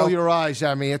 always roll your eyes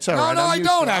at me. It's all right. No, I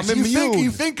don't, actually. You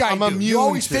think I do. You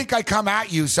always think I come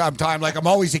at you sometime like I'm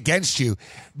always against you.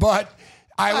 But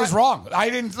I was wrong. I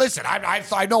didn't listen.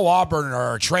 I know Auburn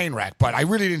are a train wreck, but I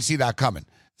really didn't see that coming.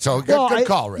 So good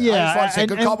call, Rick. Yeah, I just want to say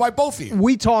good call by both of you.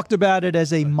 We talked about it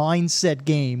as a mindset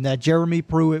game, that Jeremy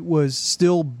Pruitt was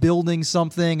still building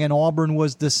something and Auburn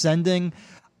was descending.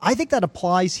 I think that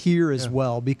applies here as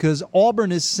well, because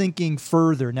Auburn is sinking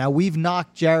further. Now, we've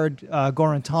knocked Jared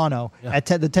Garantano at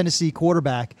the Tennessee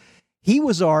quarterback. He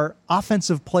was our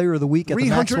offensive player of the week at the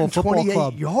Maxwell Football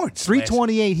Club. Yards.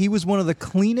 328. He was one of the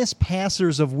cleanest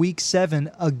passers of Week 7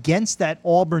 against that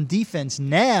Auburn defense.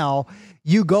 Now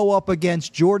you go up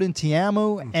against Jordan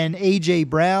Tiamu and A.J.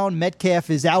 Brown.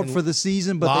 Metcalf is out for the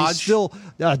season, but Lodge. They still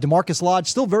DeMarcus Lodge,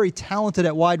 still very talented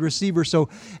at wide receiver. So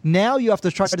now you have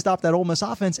to try to stop that Ole Miss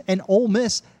offense. And Ole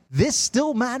Miss, this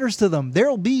still matters to them. There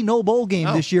will be no bowl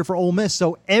game this year for Ole Miss.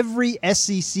 So every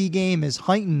SEC game is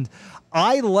heightened.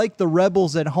 I like the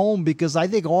Rebels at home because I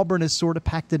think Auburn has sort of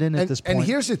packed it in at this point. And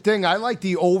here's the thing. I like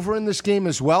the over in this game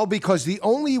as well, because the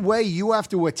only way you have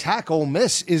to attack Ole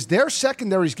Miss is their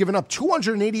secondary's giving up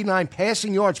 289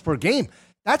 passing yards per game.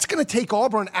 That's going to take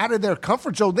Auburn out of their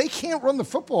comfort zone. They can't run the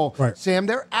football, Sam.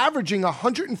 They're averaging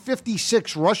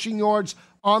 156 rushing yards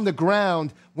on the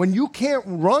ground. When you can't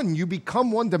run, you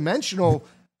become one-dimensional.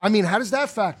 I mean, how does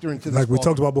that factor into this? Like we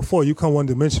talked about before, you come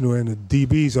one-dimensional, and the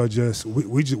DBs are just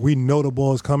we know the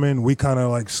ball's coming. We kind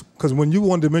of like, because when you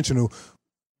one-dimensional,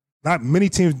 not many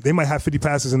teams, they might have 50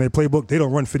 passes in their playbook. They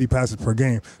don't run 50 passes per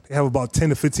game. They have about 10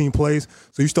 to 15 plays.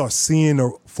 So you start seeing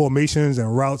the formations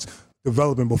and routes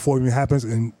developing before it even happens,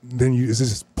 and then it's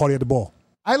just party at the ball.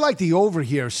 I like the over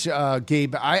here,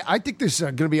 Gabe. I think there's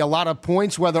going to be a lot of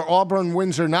points, whether Auburn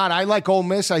wins or not. I like Ole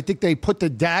Miss. I think they put the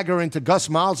dagger into Gus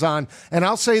Malzahn. And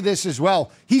I'll say this as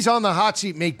well. He's on the hot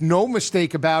seat. Make no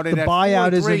mistake about it. The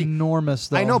buyout is enormous,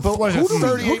 though. I know, but what is it,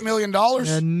 $38 million?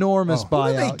 Enormous buyout.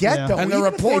 Who do they get, though? And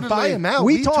they're reportedly buy him out.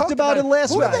 We talked about it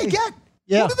last week. Who do they get?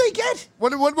 Yeah. Who do they get?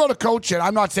 What about a coach? And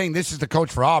I'm not saying this is the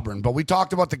coach for Auburn, but we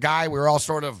talked about the guy. We were all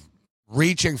sort of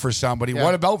reaching for somebody. Yeah.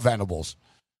 What about Venables?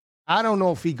 I don't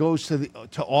know if he goes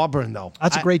to Auburn, though.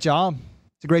 That's a great job.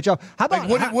 It's a great job. How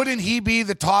about wouldn't he be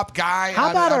the top guy? How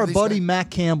about our buddy guys?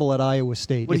 Matt Campbell at Iowa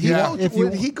State? Would he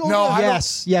go? No,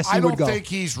 yes, he I would don't go. think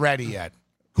he's ready yet.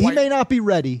 He may not be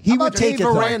ready. He would take it.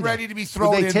 Ready to be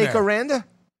thrown in Would they take there. Aranda?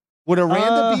 Would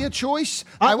Aranda be a choice?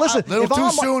 Listen, A little too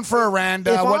soon for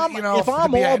Aranda. If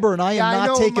I'm Auburn, I am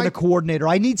not taking a coordinator.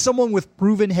 I need someone with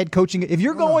proven head coaching. If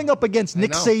you're going up against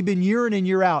Nick Saban year in and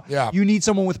year out, you need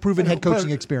someone with proven head coaching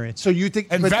experience. So you think?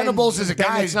 And Venables is a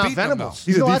guy who's beating Venables.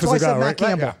 He's a that's why I defensive said guy, Matt right?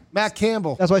 Campbell. Matt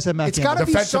Campbell. That's why I said Matt Campbell. Gotta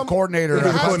be Defensive coordinator.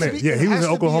 Yeah, he was in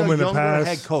Oklahoma in the past.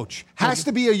 Head coach has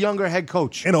to be a younger head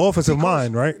coach. And an offensive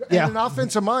mind, right? And an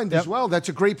offensive mind as well. That's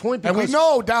a great point. And we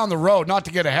know down the road, not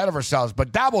to get ahead of ourselves,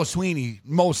 but Dabo Sweeney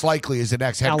most likely is the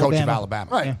next head coach of Alabama.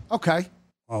 Right. Yeah. Okay.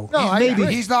 Oh. No, Maybe.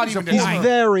 He's not even He's denying.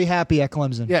 very happy at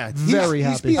Clemson. Yeah, very he's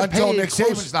happy. being Until paid Nick close.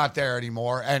 Saban's not there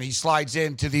anymore, and he slides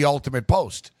into the ultimate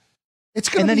post. It's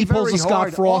going And to then be he pulls very a Scott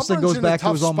hard. Frost and Auburn's goes in a back to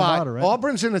tough his alma spot. mater, right?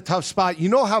 Auburn's in a tough spot. You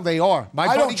know how they are.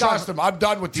 I don't trust them. I'm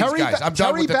done with these guys. I'm done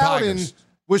Terry with the Bowden Tigers.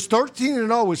 was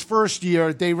 13-0 his first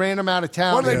year. They ran him out of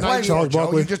town. What are they in playing 98. for, Charles Joe?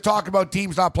 Barkley. You just talk about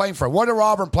teams not playing for. What are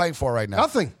Auburn playing for right now?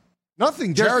 Nothing.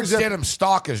 Jared Stidham's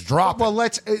stock is dropping. Well,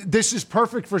 this is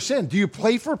perfect for Sin. Do you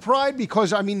play for pride?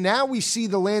 Because, I mean, now we see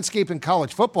the landscape in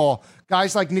college football.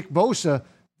 Guys like Nick Bosa,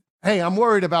 hey, I'm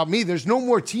worried about me. There's no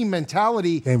more team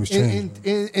mentality Game has changed.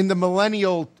 in the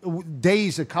millennial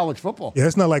days of college football. Yeah,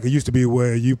 it's not like it used to be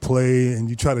where you play and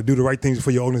you try to do the right things for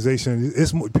your organization.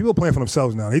 It's people playing for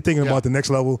themselves now. They're thinking about the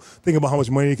next level, thinking about how much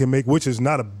money they can make, which is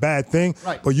not a bad thing,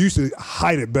 but you used to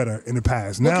hide it better in the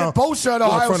past. Look Now, at Bosa at we're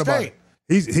Ohio upfront about State. it.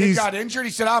 He got injured.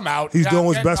 He said, I'm out. He's doing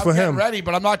what's best for him. I'm ready,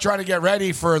 but I'm not trying to get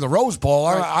ready for the Rose Bowl.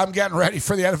 I'm getting ready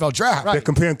for the NFL draft. They're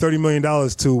comparing $30 million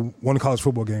to one college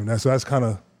football game. That's kind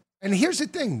of. And here's the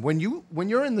thing: when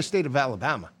you're in the state of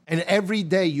Alabama, and every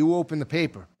day you open the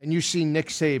paper and you see Nick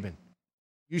Saban,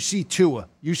 you see Tua,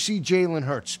 you see Jalen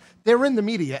Hurts. They're in the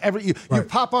media. You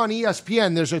pop on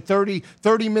ESPN. There's a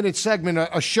 30-minute segment,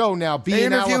 a show now. They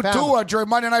interviewed Tua during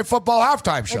Monday Night Football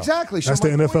halftime show. Exactly. That's the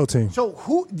NFL team. So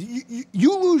who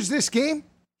you lose this game?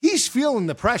 He's feeling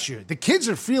the pressure. The kids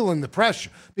are feeling the pressure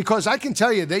because I can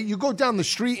tell you that you go down the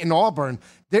street in Auburn,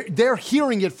 they're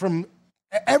hearing it from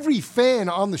every fan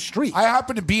on the street. I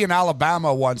happened to be in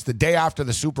Alabama once the day after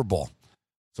the Super Bowl.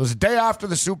 So it was the day after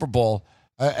the Super Bowl.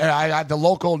 And I had the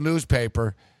local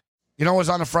newspaper. You know what was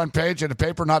on the front page of the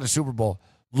paper? Not the Super Bowl.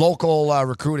 Local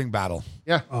recruiting battle.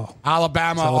 Yeah.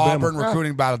 Alabama, Auburn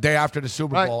recruiting battle. Day after the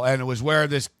Super Bowl. And it was where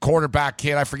this quarterback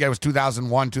kid, I forget, it was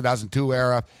 2001, 2002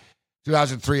 era,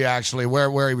 2003 actually,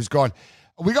 where he was going.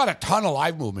 We got a ton of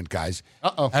live movement, guys.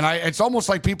 And it's almost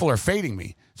like people are fading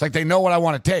me. It's like they know what I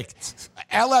want to take.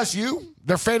 LSU,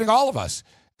 they're fading all of us.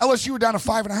 LSU were down to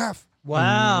 5.5.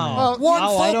 Wow. One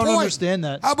full I don't point. understand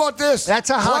that. How about this? That's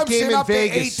a hot game in up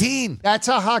Vegas. To 18. That's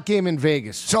a hot game in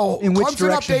Vegas. So In which Clemson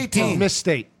up to direction? 18. Miss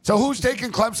State. So who's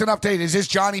taking Clemson up to 18? Is this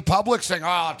Johnny Public saying,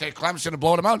 I'll take Clemson and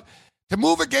blow them out? To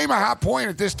move a game a half point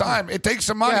at this time, it takes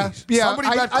some money. Yeah. Somebody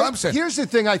bet Clemson. Here's the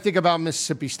thing I think about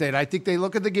Mississippi State. I think they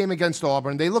look at the game against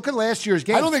Auburn. They look at last year's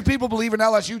game. I don't think people believe in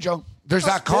LSU, Joe. There's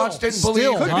that constant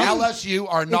belief that LSU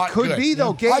are not could good. be,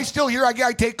 though, Gabe. I still hear,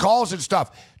 I take calls and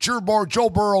stuff. Joe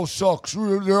Burrow sucks.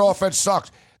 Their offense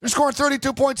sucks. They're scoring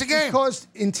 32 points a game. Because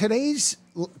in today's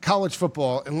college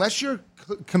football, unless you're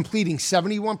completing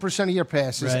 71% of your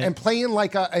passes and playing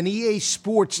like an EA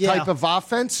Sports type of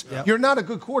offense, you're not a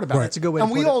good quarterback. That's a good way and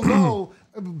to we put it. all know,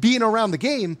 being around the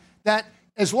game, that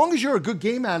as long as you're a good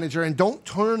game manager and don't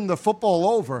turn the football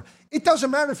over, it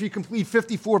doesn't matter if you complete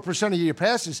 54% of your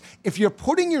passes. If you're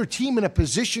putting your team in a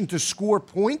position to score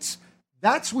points,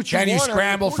 that's what you want. Can you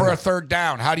scramble for a third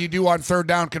down? How do you do on third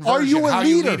down conversion? Are you a leader? How are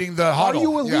you leading the huddle? Are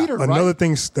you a leader? Right? Another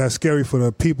thing that's scary for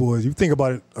the people is you think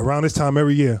about it around this time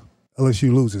every year,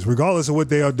 LSU loses. Regardless of what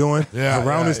they are doing,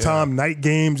 around this time, night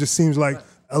games, it seems like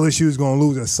LSU is going to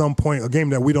lose at some point, a game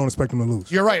that we don't expect them to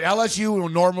lose. You're right. LSU will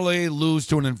normally lose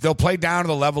they'll play down to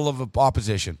the level of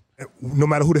opposition. No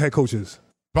matter who the head coach is.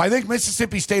 But I think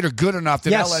Mississippi State are good enough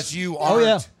that LSU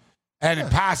aren't. And in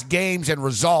past games and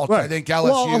results, I think LSU.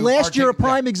 Well, last year, a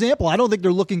prime example. I don't think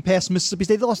they're looking past Mississippi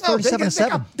State. They lost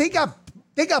 37-7.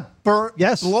 They got burnt,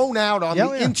 blown out on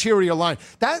the interior line.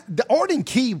 The Arden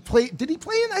Key played. Did he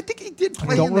play in? I think he did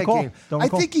play in that game. I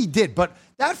think he did. But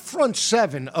that front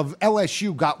seven of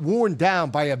LSU got worn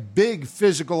down by a big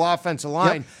physical offensive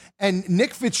line. And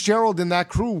Nick Fitzgerald and that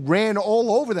crew ran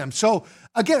all over them. So,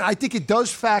 again, I think it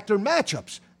does factor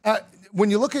matchups. When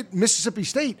you look at Mississippi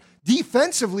State,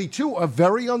 defensively, too, a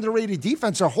very underrated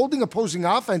defense. They're holding opposing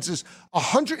offenses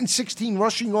 116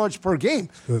 rushing yards per game.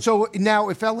 So now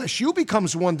if LSU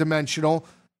becomes one-dimensional,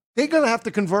 they're going to have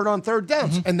to convert on third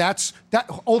downs. And that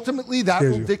ultimately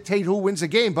will dictate who wins the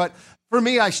game. But for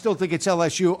me, I still think it's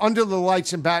LSU under the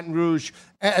lights in Baton Rouge.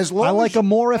 As long I like them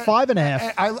more at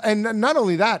 5.5. And not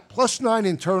only that, +9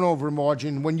 in turnover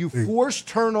margin. When you force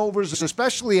turnovers,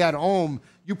 especially at home,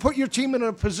 you put your team in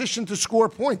a position to score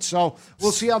points. So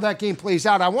we'll see how that game plays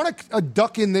out. I want to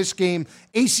duck in this game.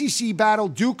 ACC battle,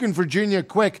 Duke and Virginia,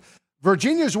 quick.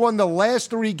 Virginia's won the last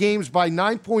 3 games by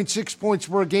 9.6 points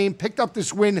per game, picked up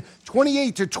this win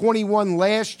 28-21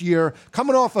 last year,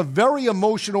 coming off a very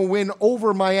emotional win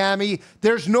over Miami.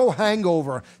 There's no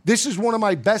hangover. This is one of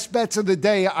my best bets of the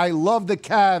day. I love the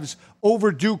Cavs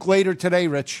over Duke later today,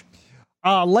 Rich.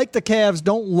 Like the Cavs,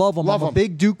 don't love them. I'm a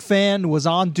big Duke fan, was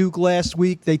on Duke last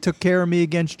week. They took care of me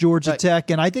against Georgia Tech,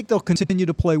 and I think they'll continue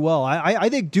to play well. I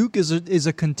think Duke is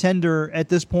a contender at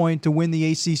this point to win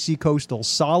the ACC Coastal.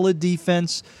 Solid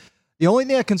defense. The only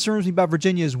thing that concerns me about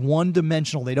Virginia is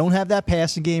one-dimensional. They don't have that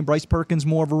passing game. Bryce Perkins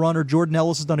more of a runner. Jordan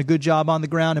Ellis has done a good job on the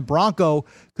ground, and Bronco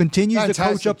continues to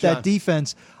coach up that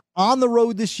defense. On the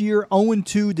road this year,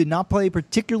 0-2, did not play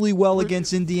particularly well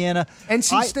against Indiana.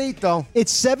 NC State, though.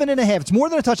 It's 7.5. It's more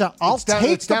than a touchdown.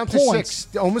 It's down to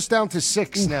 6. Almost down to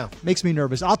 6 now. Makes me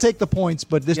nervous. I'll take the points,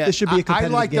 but this should be a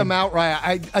competitive game. I like them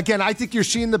outright. I think you're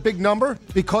seeing the big number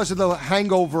because of the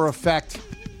hangover effect.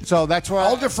 So that's why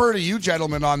I'll defer to you,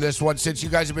 gentlemen, on this one since you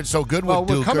guys have been so good with Duke.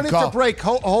 We're coming into break.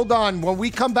 Hold on. When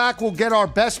we come back, we'll get our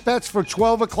best bets for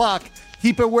 12 o'clock.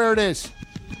 Keep it where it is.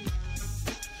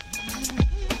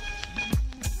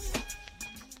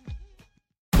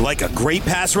 Like a great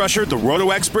pass rusher, the Roto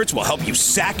Experts will help you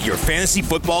sack your fantasy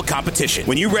football competition.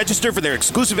 When you register for their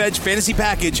exclusive Edge fantasy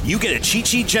package, you get a cheat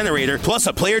sheet generator plus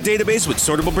a player database with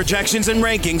sortable projections and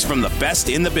rankings from the best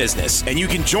in the business. And you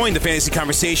can join the fantasy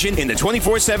conversation in the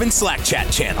 24/7 Slack chat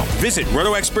channel. Visit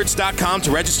rotoexperts.com to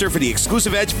register for the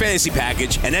exclusive Edge fantasy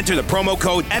package and enter the promo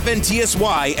code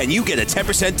FNTSY and you get a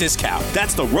 10% discount.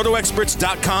 That's the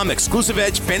rotoexperts.com exclusive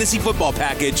Edge fantasy football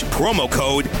package, promo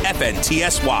code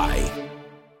FNTSY.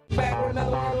 Back with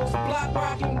another one of those block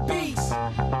rocking beats.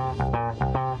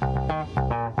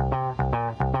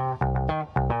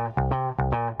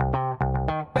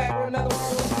 Back with another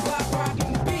one of those block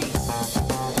rocking beats.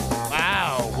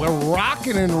 Wow, we're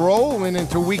rocking and rolling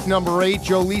into week number 8.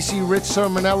 Joe Lisi, Rich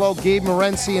Sermonello, Gabe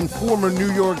Morency, and former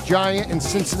New York Giant and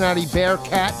Cincinnati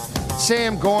Bearcat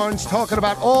Sam Garnes talking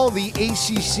about all the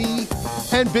ACC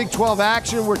and Big 12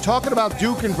 action. We're talking about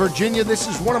Duke and Virginia. This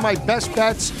is one of my best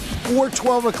bets for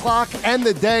 12 o'clock and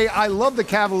the day. I love the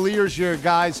Cavaliers here,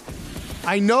 guys.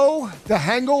 I know the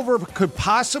hangover could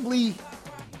possibly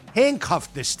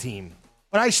handcuff this team,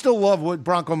 but I still love what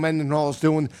Bronco Mendenhall is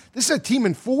doing. This is a team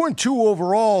in 4-2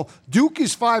 overall. Duke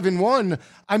is 5-1.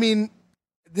 I mean,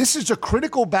 this is a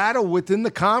critical battle within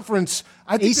the conference.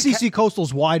 I think ACC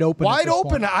Coastal's wide open. Wide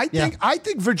open. I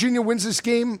think Virginia wins this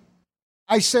game.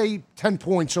 I say 10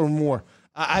 points or more.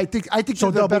 I think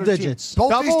so. Double Digits.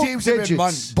 Both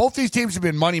these teams have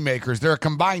been money makers. They're a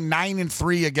combined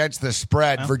 9-3 against the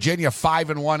spread. Yeah. Virginia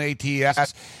 5-1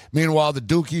 ATS. Meanwhile, the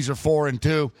Dukies are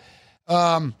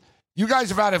 4-2. You guys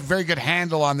have had a very good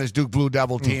handle on this Duke Blue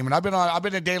Devil team, and I've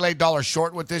been a day late dollar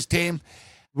short with this team.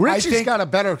 Richie's got a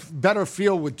better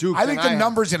feel with Duke. I think the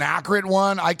number's an accurate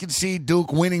one. I can see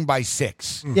Duke winning by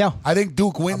 6. Yeah. I think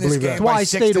Duke win this game by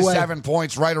 6 to 7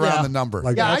 points, right around the number.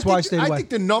 That's why I stayed away. I think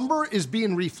the number is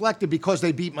being reflected because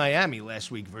they beat Miami last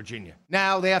week, Virginia.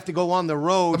 Now they have to go on the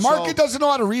road. The market doesn't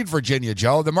know how to read Virginia,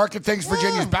 Joe. The market thinks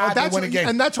Virginia's bad. They win a game.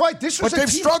 And that's why this was But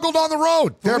they've struggled on the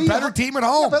road. They're a better team at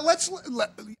home. Yeah,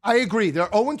 but I agree. They're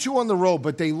 0-2 on the road,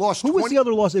 but they lost. Who was the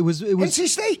other loss? It was NC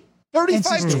State.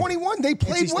 35-21. They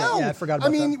played well. Yeah, I forgot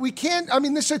about that. We can't. I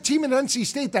mean, this is a team in NC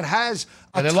State that has.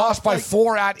 They lost by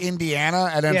 4 at Indiana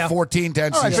and then 14 to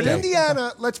NC State. But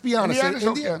Indiana, let's be honest,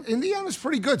 Indiana's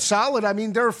pretty good, solid. I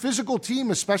mean, they're a physical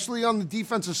team, especially on the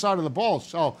defensive side of the ball.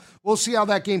 So we'll see how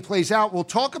that game plays out. We'll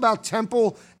talk about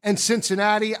Temple and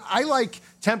Cincinnati. I like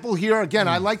Temple here again.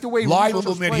 I like the way line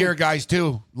movement here, guys.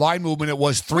 Too line movement. It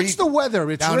was 3. What's the weather?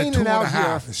 It's raining out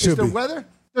here. Is the weather?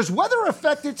 Does weather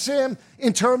affect it, Sam,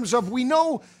 in terms of, we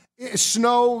know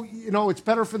snow, it's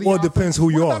better for the Well, it depends who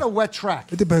you are. What about a wet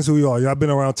track? It depends who you are. I've been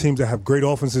around teams that have great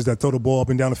offenses that throw the ball up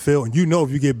and down the field, and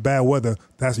if you get bad weather,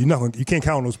 you can't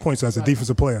count on those points as a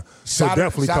defensive player. So it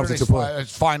definitely comes into play.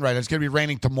 It's fine, right? It's going to be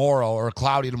raining tomorrow or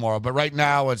cloudy tomorrow, but right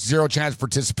now it's 0 chance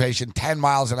participation, 10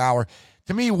 miles an hour.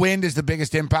 To me, wind is the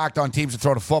biggest impact on teams that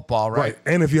throw the football, right?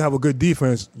 And if you have a good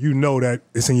defense, you know that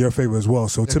it's in your favor as well.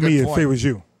 So to me, it favors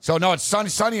you. So, no, it's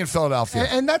sunny in Philadelphia.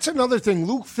 And that's another thing.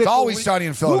 Luke Fickell. It's always sunny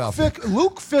in Philadelphia.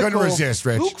 Luke Fickell. Couldn't resist,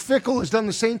 Rich. Luke Fickell has done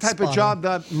the same type of job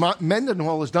that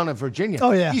Mendenhall has done at Virginia.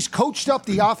 Oh, yeah. He's coached up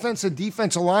the offense and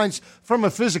defensive lines from a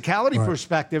physicality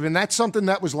perspective, and that's something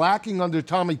that was lacking under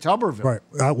Tommy Tuberville.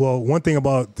 Right. Well, one thing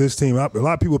about this team, a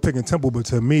lot of people are picking Temple, but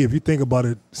to me, if you think about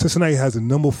it, Cincinnati has the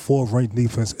number 4 ranked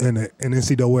defense in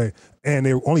NCAA, and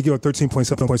they only give up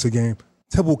 13.7 points a game.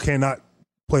 Temple cannot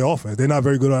play offense. They're not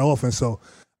very good at offense, so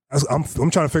I'm trying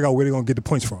to figure out where they're going to get the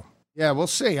points from. Yeah, we'll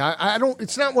see. I don't.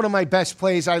 It's not one of my best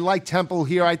plays. I like Temple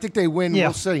here. I think they win. Yeah.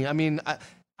 We'll see. I mean,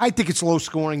 I think it's low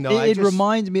scoring though. It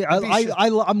reminds me.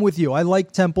 I'm with you. I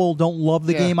like Temple. Don't love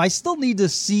the game. I still need to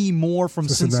see more from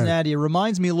Cincinnati. It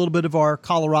reminds me a little bit of our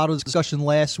Colorado discussion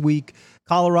last week.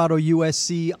 Colorado,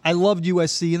 USC. I loved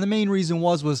USC, and the main reason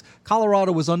was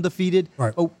Colorado was undefeated.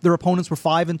 Right. Oh, their opponents were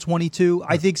 5-22. Right.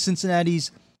 I think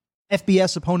Cincinnati's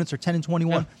FBS opponents are 10-21.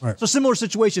 Yeah, right. So similar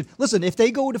situation. Listen, if they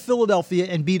go to Philadelphia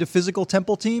and beat a physical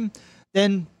Temple team,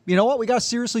 then you know what? We got to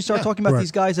seriously start talking about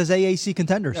these guys as AAC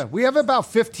contenders. Yeah, we have about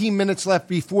 15 minutes left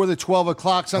before the 12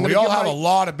 o'clock. So we all have a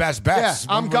lot of best bets.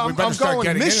 Yeah, I'm going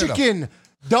Michigan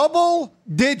double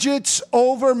digits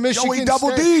over Michigan Joey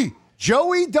Double State. D.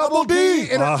 Joey Double D.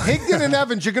 And Higdon and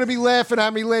Evans, you're going to be laughing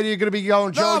at me later. You're going to be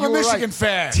going, Joe, I'm a Michigan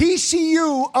fan.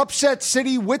 TCU upset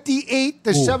City with the 8,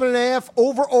 the 7.5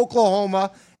 over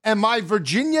Oklahoma. And my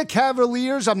Virginia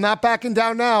Cavaliers, I'm not backing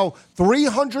down now,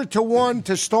 300-1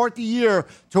 to start the year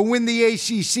to win the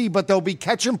ACC, but they'll be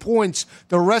catching points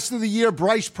the rest of the year.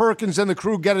 Bryce Perkins and the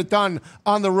crew get it done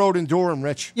on the road in Durham,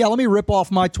 Rich. Yeah, let me rip off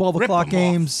my 12 o'clock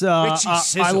games.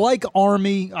 I like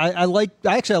Army. I like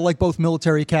both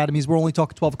military academies. We're only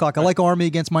talking 12 o'clock. I like Army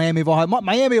against Miami of Ohio.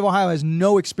 Miami of Ohio has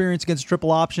no experience against triple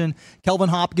option. Kelvin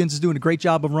Hopkins is doing a great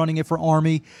job of running it for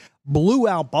Army. Blew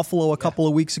out Buffalo a couple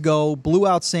of weeks ago, blew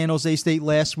out San Jose State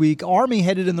last week. Army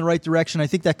headed in the right direction. I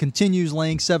think that continues,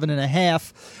 laying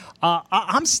 7.5.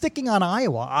 I'm sticking on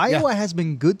Iowa. Iowa has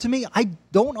been good to me. I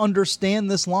don't understand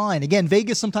this line. Again,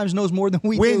 Vegas sometimes knows more than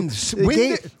we do.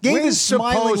 Gabe is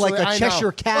smiling like a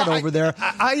Cheshire cat over there.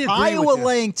 I agree Iowa with you.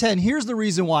 laying 10. Here's the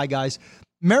reason why, guys.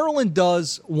 Maryland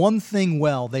does one thing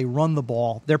well. They run the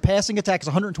ball. Their passing attack is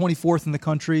 124th in the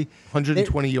country.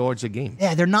 120 yards a game.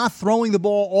 Yeah, they're not throwing the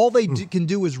ball. All they can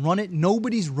do is run it.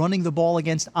 Nobody's running the ball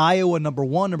against Iowa, number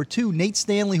one. Number two, Nate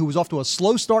Stanley, who was off to a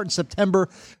slow start in September,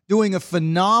 doing a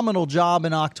phenomenal job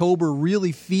in October,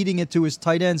 really feeding it to his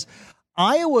tight ends.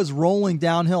 Iowa's rolling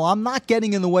downhill. I'm not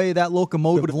getting in the way of that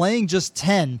locomotive. Laying just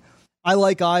 10. I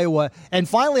like Iowa. And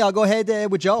finally, I'll go ahead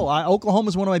with Joe. Oklahoma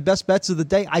is one of my best bets of the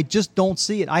day. I just don't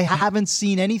see it. I haven't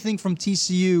seen anything from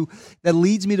TCU that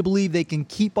leads me to believe they can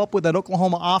keep up with that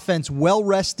Oklahoma offense,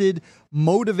 well-rested,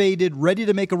 motivated, ready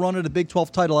to make a run at a Big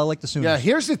 12 title. I like the Sooners. Yeah,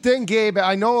 here's the thing, Gabe.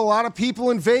 I know a lot of people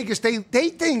in Vegas, they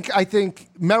think, I think,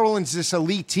 Maryland's this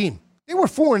elite team. They were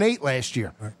 4-8 last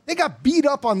year. Right. They got beat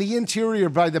up on the interior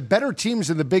by the better teams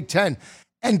in the Big 10.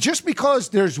 And just because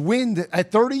there's wind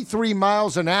at 33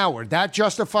 miles an hour, that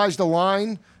justifies the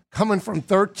line coming from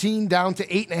 13 down to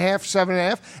 8.5,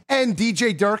 7.5, and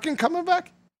DJ Durkin coming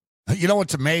back? You know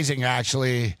what's amazing,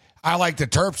 actually? I like the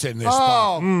Terps in this Oh,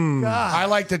 spot. God. I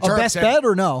like the Terps. A best bet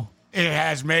or no? It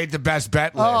has made the best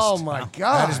bet list. Oh, my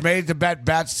God. It has made the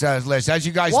bets list. As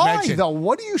you guys Why, mentioned. though?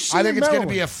 What do you see I think in it's going Maryland?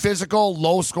 to be a physical,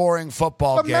 low-scoring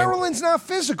football But game. Maryland's not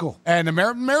physical. And the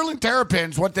Maryland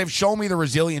Terrapins, what they've shown me the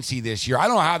resiliency this year. I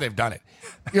don't know how they've done it.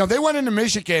 They went into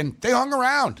Michigan. They hung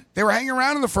around. They were hanging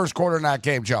around in the first quarter in that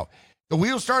game, Joe. The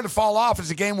wheels started to fall off as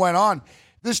the game went on.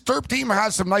 This Terp team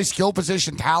has some nice skill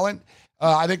position talent.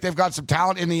 I think they've got some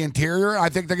talent in the interior. I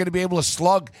think they're going to be able to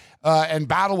slug and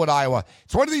battle with Iowa.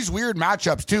 It's one of these weird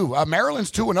matchups, too.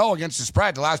 Maryland's 2-0 against the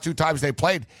spread the last two times they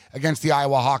played against the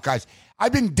Iowa Hawkeyes.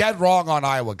 I've been dead wrong on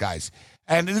Iowa, guys.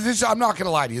 And this, I'm not going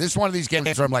to lie to you. This is one of these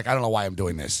games where I'm like, I don't know why I'm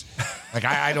doing this. Like,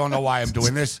 I don't know why I'm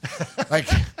doing this.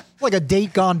 Like a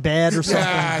date gone bad or something.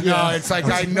 Yeah, no, it's like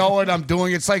I know what I'm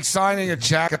doing. It's like signing a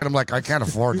check, and I'm like, I can't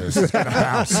afford this. It's going to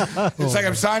bounce. It's like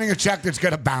I'm signing a check that's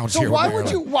going to bounce here.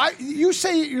 So why you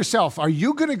say it yourself? Are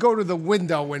you going to go to the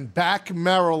window and back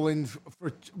Maryland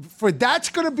for that's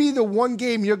going to be the one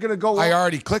game you're going to go? I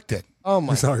already clicked it. Oh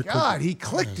my God, he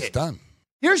clicked it. It's done.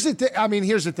 Here's the thing.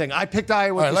 Here's the thing. I picked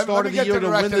Iowa at the start of the year to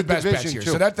win the division. Here.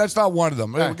 So that's not one of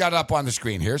them. Right. We got it up on the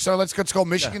screen here. So let's go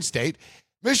Michigan State.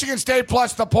 Michigan State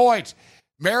plus the points.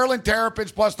 Maryland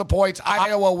Terrapins plus the points.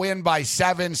 Iowa win by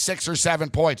 6 or 7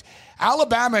 points.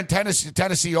 Alabama and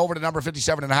Tennessee over to number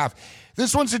 57.5.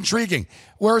 This one's intriguing.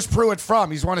 Where's Pruitt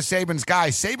from? He's one of Saban's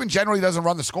guys. Saban generally doesn't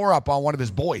run the score up on one of his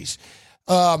boys.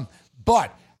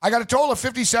 But I got a total of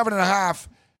 57.5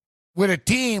 with a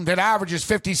team that averages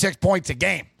 56 points a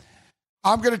game.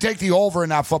 I'm going to take the over in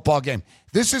that football game.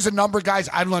 This is a number, guys,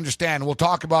 I don't understand. We'll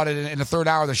talk about it in the third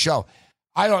hour of the show.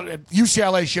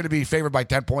 UCLA should be favored by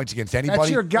 10 points against anybody.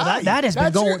 That's your guy. That has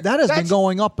been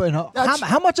going up. And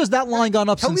how much has that line gone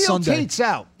up since Sunday? Tate's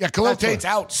out. Yeah, Khalil Tate's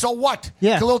out. So what?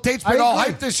 Yeah. Khalil Tate's been all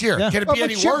hyped this year. Can it be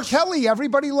any Chip worse? Kelly,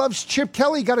 everybody loves Chip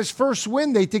Kelly. Got his first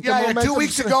win. They think Yeah, 2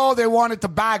 weeks ago they wanted to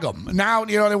bag him. Now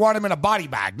they want him in a body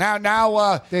bag. Now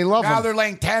they love him. Now they're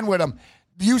laying 10 with him.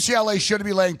 UCLA should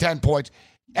be laying 10 points.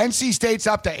 NC State's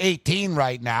up to 18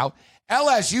 right now.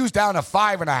 LSU's down to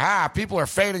 5.5. People are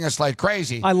fading us like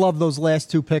crazy. I love those last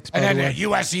two picks. And then the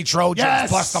USC Trojans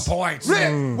plus the points.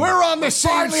 We're on the same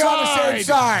Finally on the same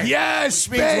side. Yes,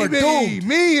 Which means we're baby. doomed.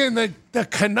 Me and the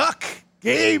Canuck,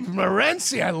 Gabe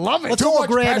Morency. I love it. Let's all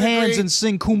grab hands and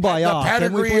sing Kumbaya. The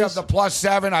pedigree of the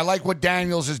 +7. I like what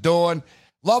Daniels is doing.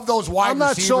 Love those wide I'm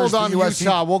not receivers. sold on USC.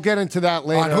 Utah. We'll get into that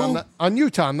later. On who? On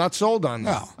Utah. I'm not sold on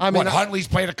that. No. I mean, Huntley's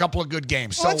played a couple of good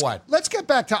games. So what? Let's get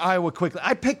back to Iowa quickly.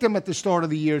 I picked them at the start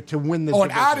of the year to win the an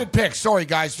division. added pick. Sorry,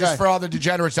 guys, just for all the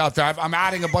degenerates out there. I'm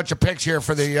adding a bunch of picks here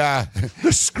for the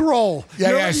the scroll.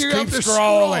 Yeah, You keep have to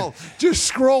scrolling. Just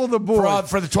scroll the board.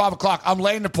 for the 12 o'clock. I'm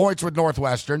laying the points with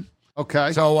Northwestern.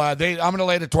 Okay. So I'm going to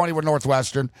lay the 20 with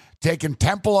Northwestern. Taking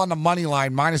Temple on the money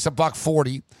line, minus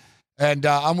 $140. And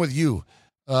I'm with you.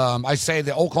 I say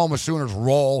the Oklahoma Sooners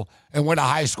roll and win a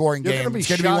high-scoring You're game. gonna be It's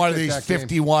going to be shocked one of at these that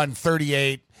game.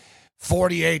 51-38,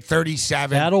 48-37.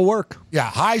 That'll work. Yeah,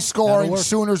 high-scoring, That'll work.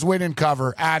 Sooners win and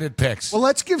cover, added picks. Well,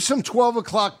 let's give some 12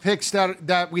 o'clock picks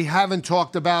that we haven't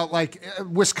talked about. Like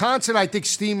Wisconsin, I think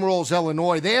steamrolls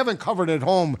Illinois. They haven't covered at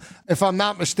home, if I'm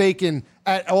not mistaken,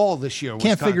 at all this year.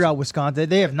 Can't figure out Wisconsin.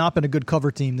 They have not been a good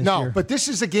cover team this year. No, but this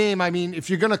is a game. I mean, if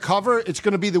you're going to cover, it's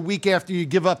going to be the week after you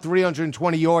give up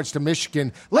 320 yards to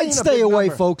Michigan. Let's stay away,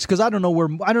 folks, because I don't know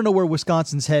where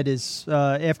Wisconsin's head is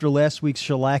after last week's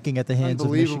shellacking at the hands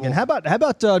of Michigan. How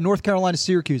about North Carolina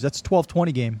Syracuse? That's a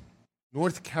 12-20 game.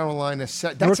 North Carolina.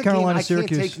 That's North Carolina, a game I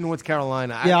Syracuse. can't take North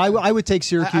Carolina. Yeah, I would take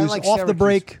Syracuse like off the Syracuse.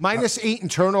 break. -8 in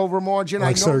turnover margin. Like I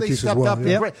know they Syracuse as stepped well, up.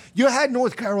 yeah. You had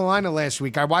North Carolina last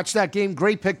week. I watched that game.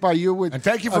 Great pick by you. And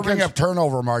thank you for bringing up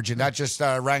turnover margin. That just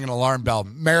rang an alarm bell.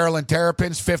 Maryland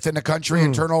Terrapins, 5th in the country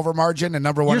in turnover margin and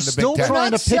number 1 in the Big Ten. You're still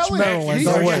trying to pitch Maryland.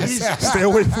 No way. Stay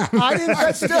away. I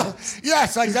didn't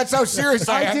Yes, like that's how serious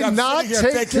I am. did I'm not sitting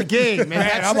here take the thinking, game.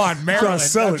 Man, I'm on Maryland.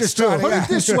 sell I'm it just still. trying to- Put it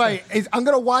this way. I'm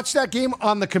going to watch that game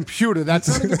on the computer. That's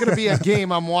not even going to be a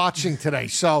game I'm watching today.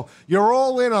 So you're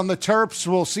all in on the Terps.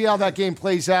 We'll see how that game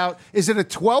plays out. Is it a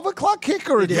 12 o'clock kick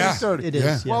or a 3:30? It is.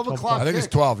 Yeah. 12 o'clock I think it's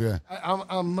kick. 12, yeah.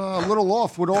 I'm a little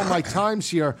off with all my times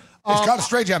here. It's kind of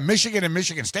strange. Yeah, Michigan and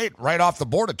Michigan State right off the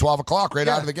board at 12 o'clock, right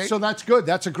out of the gate. So that's good.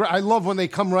 That's a great. I love when they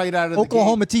come right out of the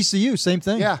Oklahoma TCU, same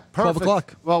thing. gate. Yeah, perfect. 12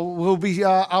 o'clock. Well,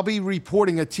 I'll be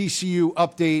reporting a TCU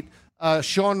update.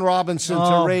 Sean Robinson to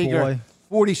Oh, Rager. boy.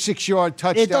 46-yard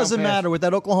touchdown. It doesn't pass. matter with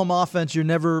that Oklahoma offense. You're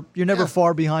never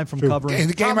far behind from covering. And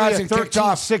the game Probably a hasn't kicked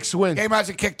off. 13-6 win. Game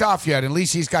hasn't kicked off yet. At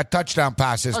least he's got touchdown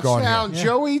passes going Touchdown, here.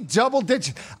 Joey, double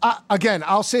digits. Again,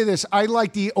 I'll say this. I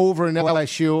like the over in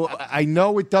LSU. I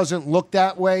know it doesn't look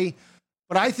that way,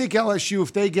 but I think LSU,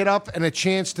 if they get up and a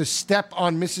chance to step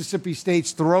on Mississippi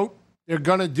State's throat, they're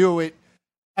going to do it.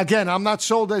 Again, I'm not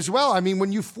sold as well. I mean,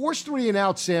 when you force 3 and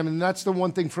out, Sam, and that's the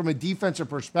one thing from a defensive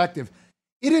perspective,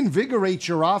 it invigorates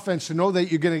your offense to know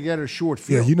that you're going to get a short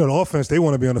field. Yeah, you know the offense, they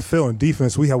want to be on the field. In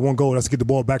defense, we have one goal, that's to get the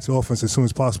ball back to the offense as soon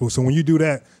as possible. So when you do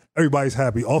that, everybody's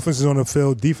happy. Offense is on the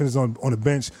field, defense is on the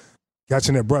bench,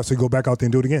 catching their breath, so you go back out there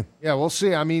and do it again. Yeah, we'll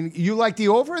see. I mean, you like the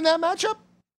over in that matchup?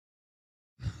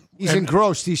 He's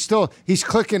engrossed. He's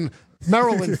clicking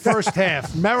Maryland first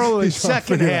half, Maryland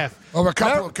second half. Well, we're a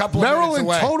couple of minutes Maryland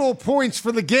away. total points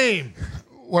for the game.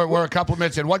 We're a couple of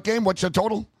minutes in. What game? What's the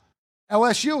total?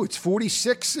 LSU, it's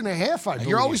 46.5, I believe.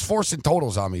 You're always forcing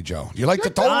totals on me, Joe. You like the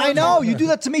total? I know. You do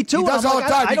that to me, too. He does I'm all like,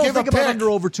 the time. I You don't give think a about pick.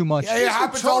 under-over too much. Yeah, it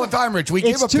happens all the time, Rich. We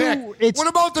give a pick. What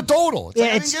about the total? Yeah,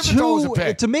 I didn't give the totals a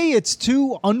pick. to me, it's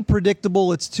too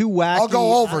unpredictable. It's too wacky. I'll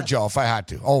go over, Joe, if I had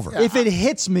to. Over. If it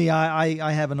hits me,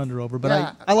 I have an under-over, but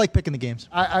Yeah. I like picking the games.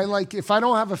 I like, if I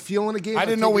don't have a feel in a game, I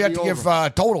didn't know we had to give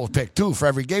total pick, too, for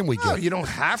every game we No, give. you don't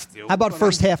have to. How about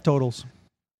first half totals?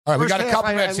 All right, we First got a half,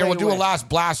 couple I minutes here. laid We'll do a away. last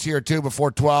blast here, too,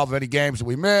 before 12. Any games that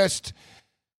we missed.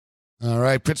 All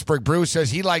right, Pittsburgh Brew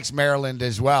says he likes Maryland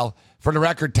as well. For the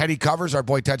record, Teddy covers, our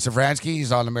boy Ted Savransky.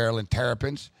 He's on the Maryland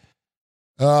Terrapins.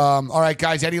 All right,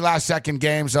 guys, any last-second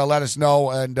games, let us know,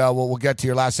 and we'll get to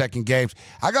your last-second games.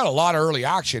 I got a lot of early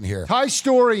action here. Ty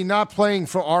Story not playing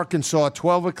for Arkansas.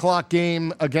 12 o'clock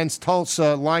game against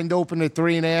Tulsa. Lined open at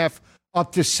 3.5.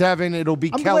 Up to 7. It'll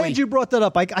be I'm Kelly. glad you brought that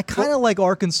up. I kind of like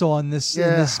Arkansas in this.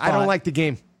 Yeah, in this spot. I don't like the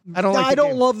game. I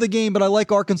don't love the game, but I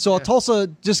like Arkansas. Yeah. Tulsa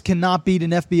just cannot beat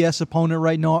an FBS opponent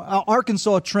right now.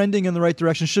 Arkansas trending in the right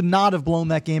direction. Should not have blown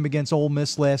that game against Ole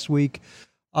Miss last week.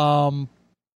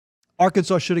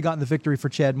 Arkansas should have gotten the victory for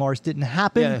Chad Morris. Didn't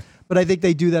happen, but I think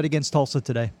they do that against Tulsa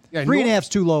today. Yeah, 3.5's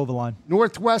too low of a line.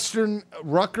 Northwestern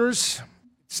Rutgers,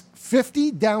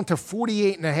 50 down to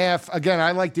 48.5. Again,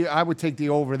 I would take the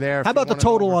over there. How about the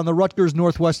total on the Rutgers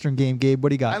Northwestern game, Gabe? What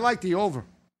do you got? I like the over.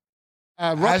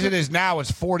 As it is now,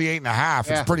 it's 48.5. Yeah.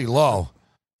 It's pretty low.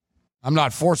 I'm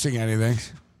not forcing anything.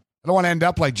 I don't want to end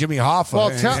up like Jimmy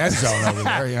Hoffa in the end zone over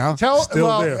there, you know?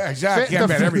 There.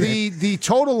 Exactly. The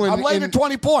total in... I'm laying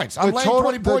 20 points. I'm laying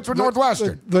 20 points for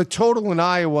Northwestern. The total in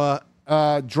Iowa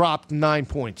dropped 9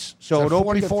 points. So it's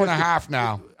 44.5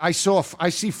 now. I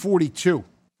see 42,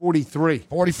 43.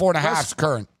 44.5 is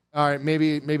current. All right,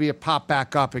 maybe it popped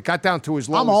back up. It got down to as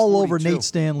low I'm as all 42. over Nate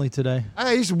Stanley today.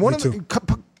 He's one of the...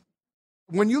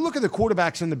 When you look at the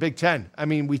quarterbacks in the Big Ten, I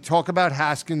mean, we talk about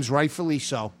Haskins, rightfully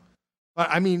so. But,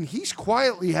 I mean, he's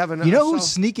quietly having... You know who's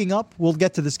sneaking up? We'll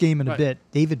get to this game in a bit.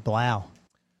 David Blau.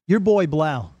 Your boy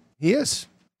Blau. He is.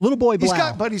 Little boy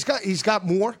Blau. He's got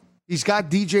more. He's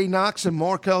got DJ Knox and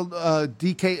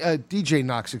DJ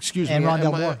Knox, excuse me. And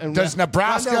Rondell Moore. Does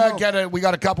Nebraska get it? We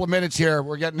got a couple of minutes here.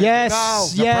 We're getting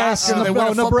Nebraska's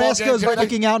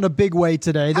breaking out in a big way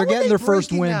today. They're getting their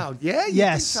first win.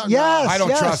 Yes. I don't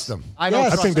trust them.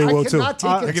 I think they will, too. They're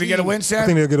going to get a win, Sam? I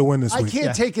think they'll get a win this week. I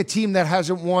can't take a team that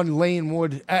hasn't won Lane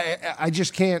Wood. I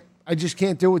just can't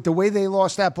do it. The way they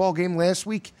lost that ball game last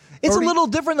week. It's a little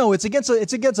different, though. It's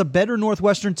against a better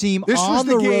Northwestern team on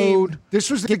the road. This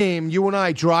was the game you and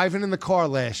I driving in the car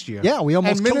last year. Yeah, we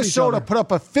almost killed each other. And Minnesota put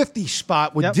up a 50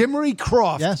 spot with Dimmery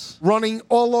Croft running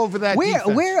all over that defense.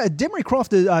 Where Dimmery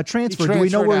Croft transferred? Do we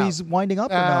know where he's winding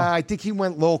up? Or no? I think he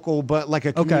went local, but like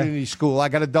a community school. I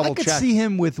got to double check. I could see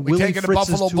him with Willie taking Fritz's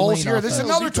the Buffalo Bulls Tulane here. This is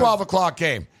another 12 o'clock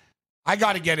game. I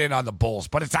got to get in on the Bulls,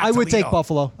 but it's at Toledo. I would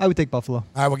take Buffalo. All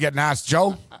right, we're getting asked.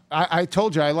 Joe? I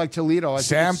told you I like Toledo.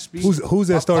 Sam? Who's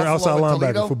that starting outside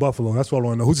linebacker for Buffalo? That's what I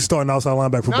want to know. Who's the starting outside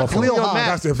linebacker for Buffalo? Khalil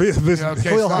Hodge.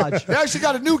 Khalil Hodge. They actually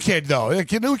got a new kid, though.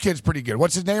 The new kid's pretty good.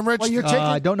 What's his name, Rich? Well,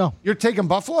 I don't know. You're taking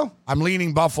Buffalo? I'm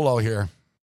leaning Buffalo here.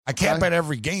 I can't bet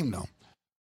every game, though.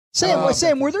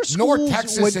 Sam, were there schools... North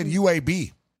Texas and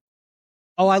UAB.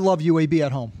 Oh, I love UAB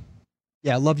at home.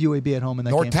 Yeah, I love UAB at home in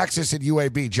that game. North Texas and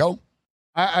UAB. Joe?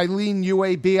 I lean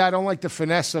UAB. I don't like the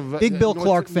finesse of... Big Bill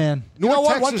Clark fan. You know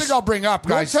what? One thing I'll bring up,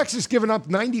 guys. North Texas giving up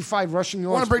 95 rushing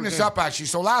yards. I want to bring this up, actually.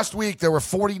 So last week, there were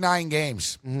 49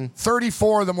 games.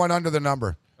 34 of them went under the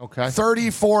number. Okay.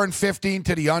 34 and 15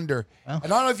 to the under. Well.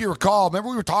 And I don't know if you recall, remember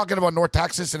we were talking about North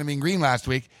Texas and Green last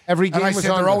week? Every game and I was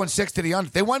said under. they're 0-6 to the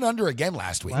under. They went under again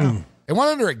last week. Wow. They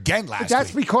went under again last week.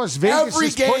 That's because Vegas every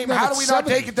is putting game, them how at do we not 70?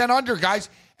 take it then under, guys?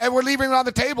 And we're leaving it on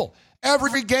the table.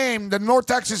 Every game, the North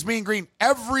Texas Green,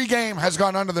 every game has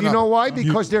gone under the number. You know why?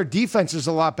 Because their defense is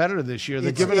a lot better this year.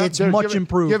 It's much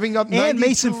improved. Giving up and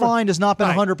Mason Fine has not been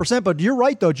 100%, but you're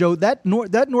right, though, Joe. That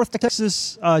North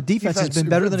Texas defense has been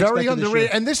better than very expected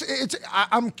underrated. this year. And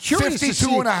I'm curious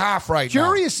 52.5 right now.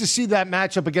 Curious to see that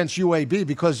matchup against UAB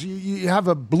because you have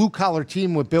a blue-collar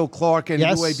team with Bill Clark and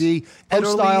UAB.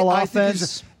 Style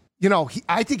offense.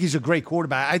 I think he's a great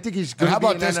quarterback. I think he's going to be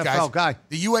an NFL guy.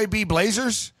 The UAB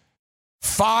Blazers,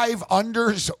 5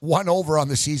 unders, 1 over on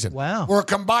the season. Wow. We're a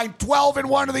combined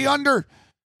 12-1 to the under.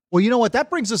 Well, you know what?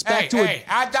 That brings us back to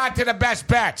add that to the best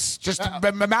bets. Just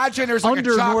imagine there's like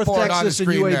under a North chalkboard Texas on the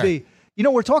screen and UAB. there. You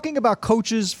know, we're talking about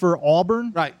coaches for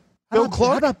Auburn. Right. How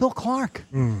about Bill Clark?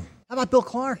 How about Bill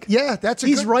Clark? Yeah,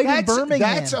 he's right in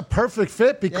Birmingham. That's a perfect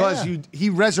fit because he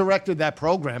resurrected that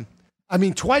program. I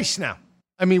mean, twice now.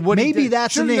 I mean, maybe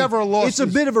that's a name. Never lost. It's a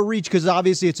bit of a reach because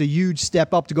obviously it's a huge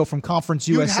step up to go from Conference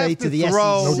USA to the SEC.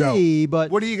 No but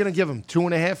what are you going to give him?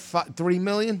 $2.5, $3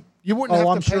 million? You wouldn't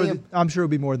have to pay him. I'm sure it'd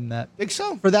be more than that. Think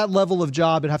so? For that level of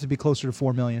job, it'd have to be closer to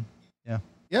 $4 million. Yeah.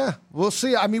 Yeah, we'll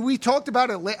see. I mean, we talked about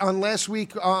it on last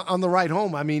week on the ride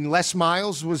home. I mean, Les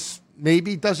Miles was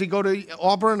maybe does he go to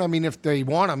Auburn? I mean, if they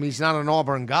want him, he's not an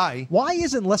Auburn guy. Why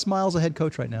isn't Les Miles a head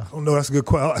coach right now? I don't know. That's a good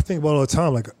question. I think about it all the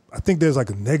time. Like, I think there's like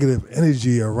a negative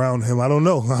energy around him. I don't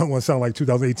know. I don't want to sound like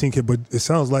 2018 kid, but it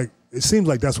seems like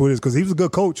that's what it is because he was a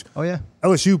good coach. Oh yeah.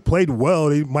 LSU played well.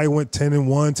 They might went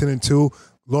 10-1, 10-2,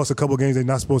 lost a couple games they're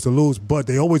not supposed to lose, but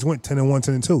they always went 10-1,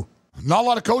 10-2. Not a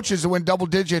lot of coaches that win double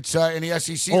digits in the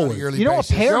SEC on a yearly basis. You know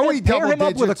what? Pair him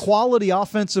up with a quality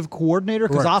offensive coordinator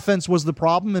because offense was the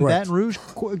problem in Baton Rouge.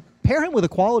 Pair him with a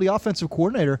quality offensive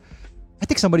coordinator. I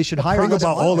think somebody should hire him. Think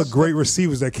about all the great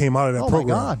receivers that came out of that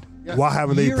program. Oh, my God. Yeah. Why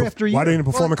they didn't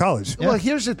perform in college? Well,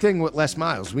 here's the thing with Les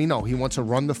Miles. We know he wants to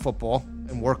run the football.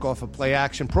 and work off of play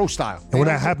action pro style. And when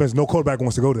that happens, no quarterback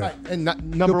wants to go there. Right. And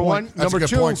number one, That's number a good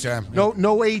two, point, Sam.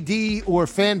 no AD or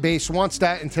fan base wants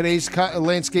that in today's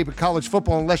landscape of college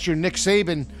football unless you're Nick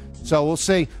Saban. So we'll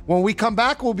see. When we come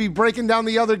back, we'll be breaking down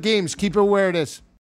the other games. Keep it where it is.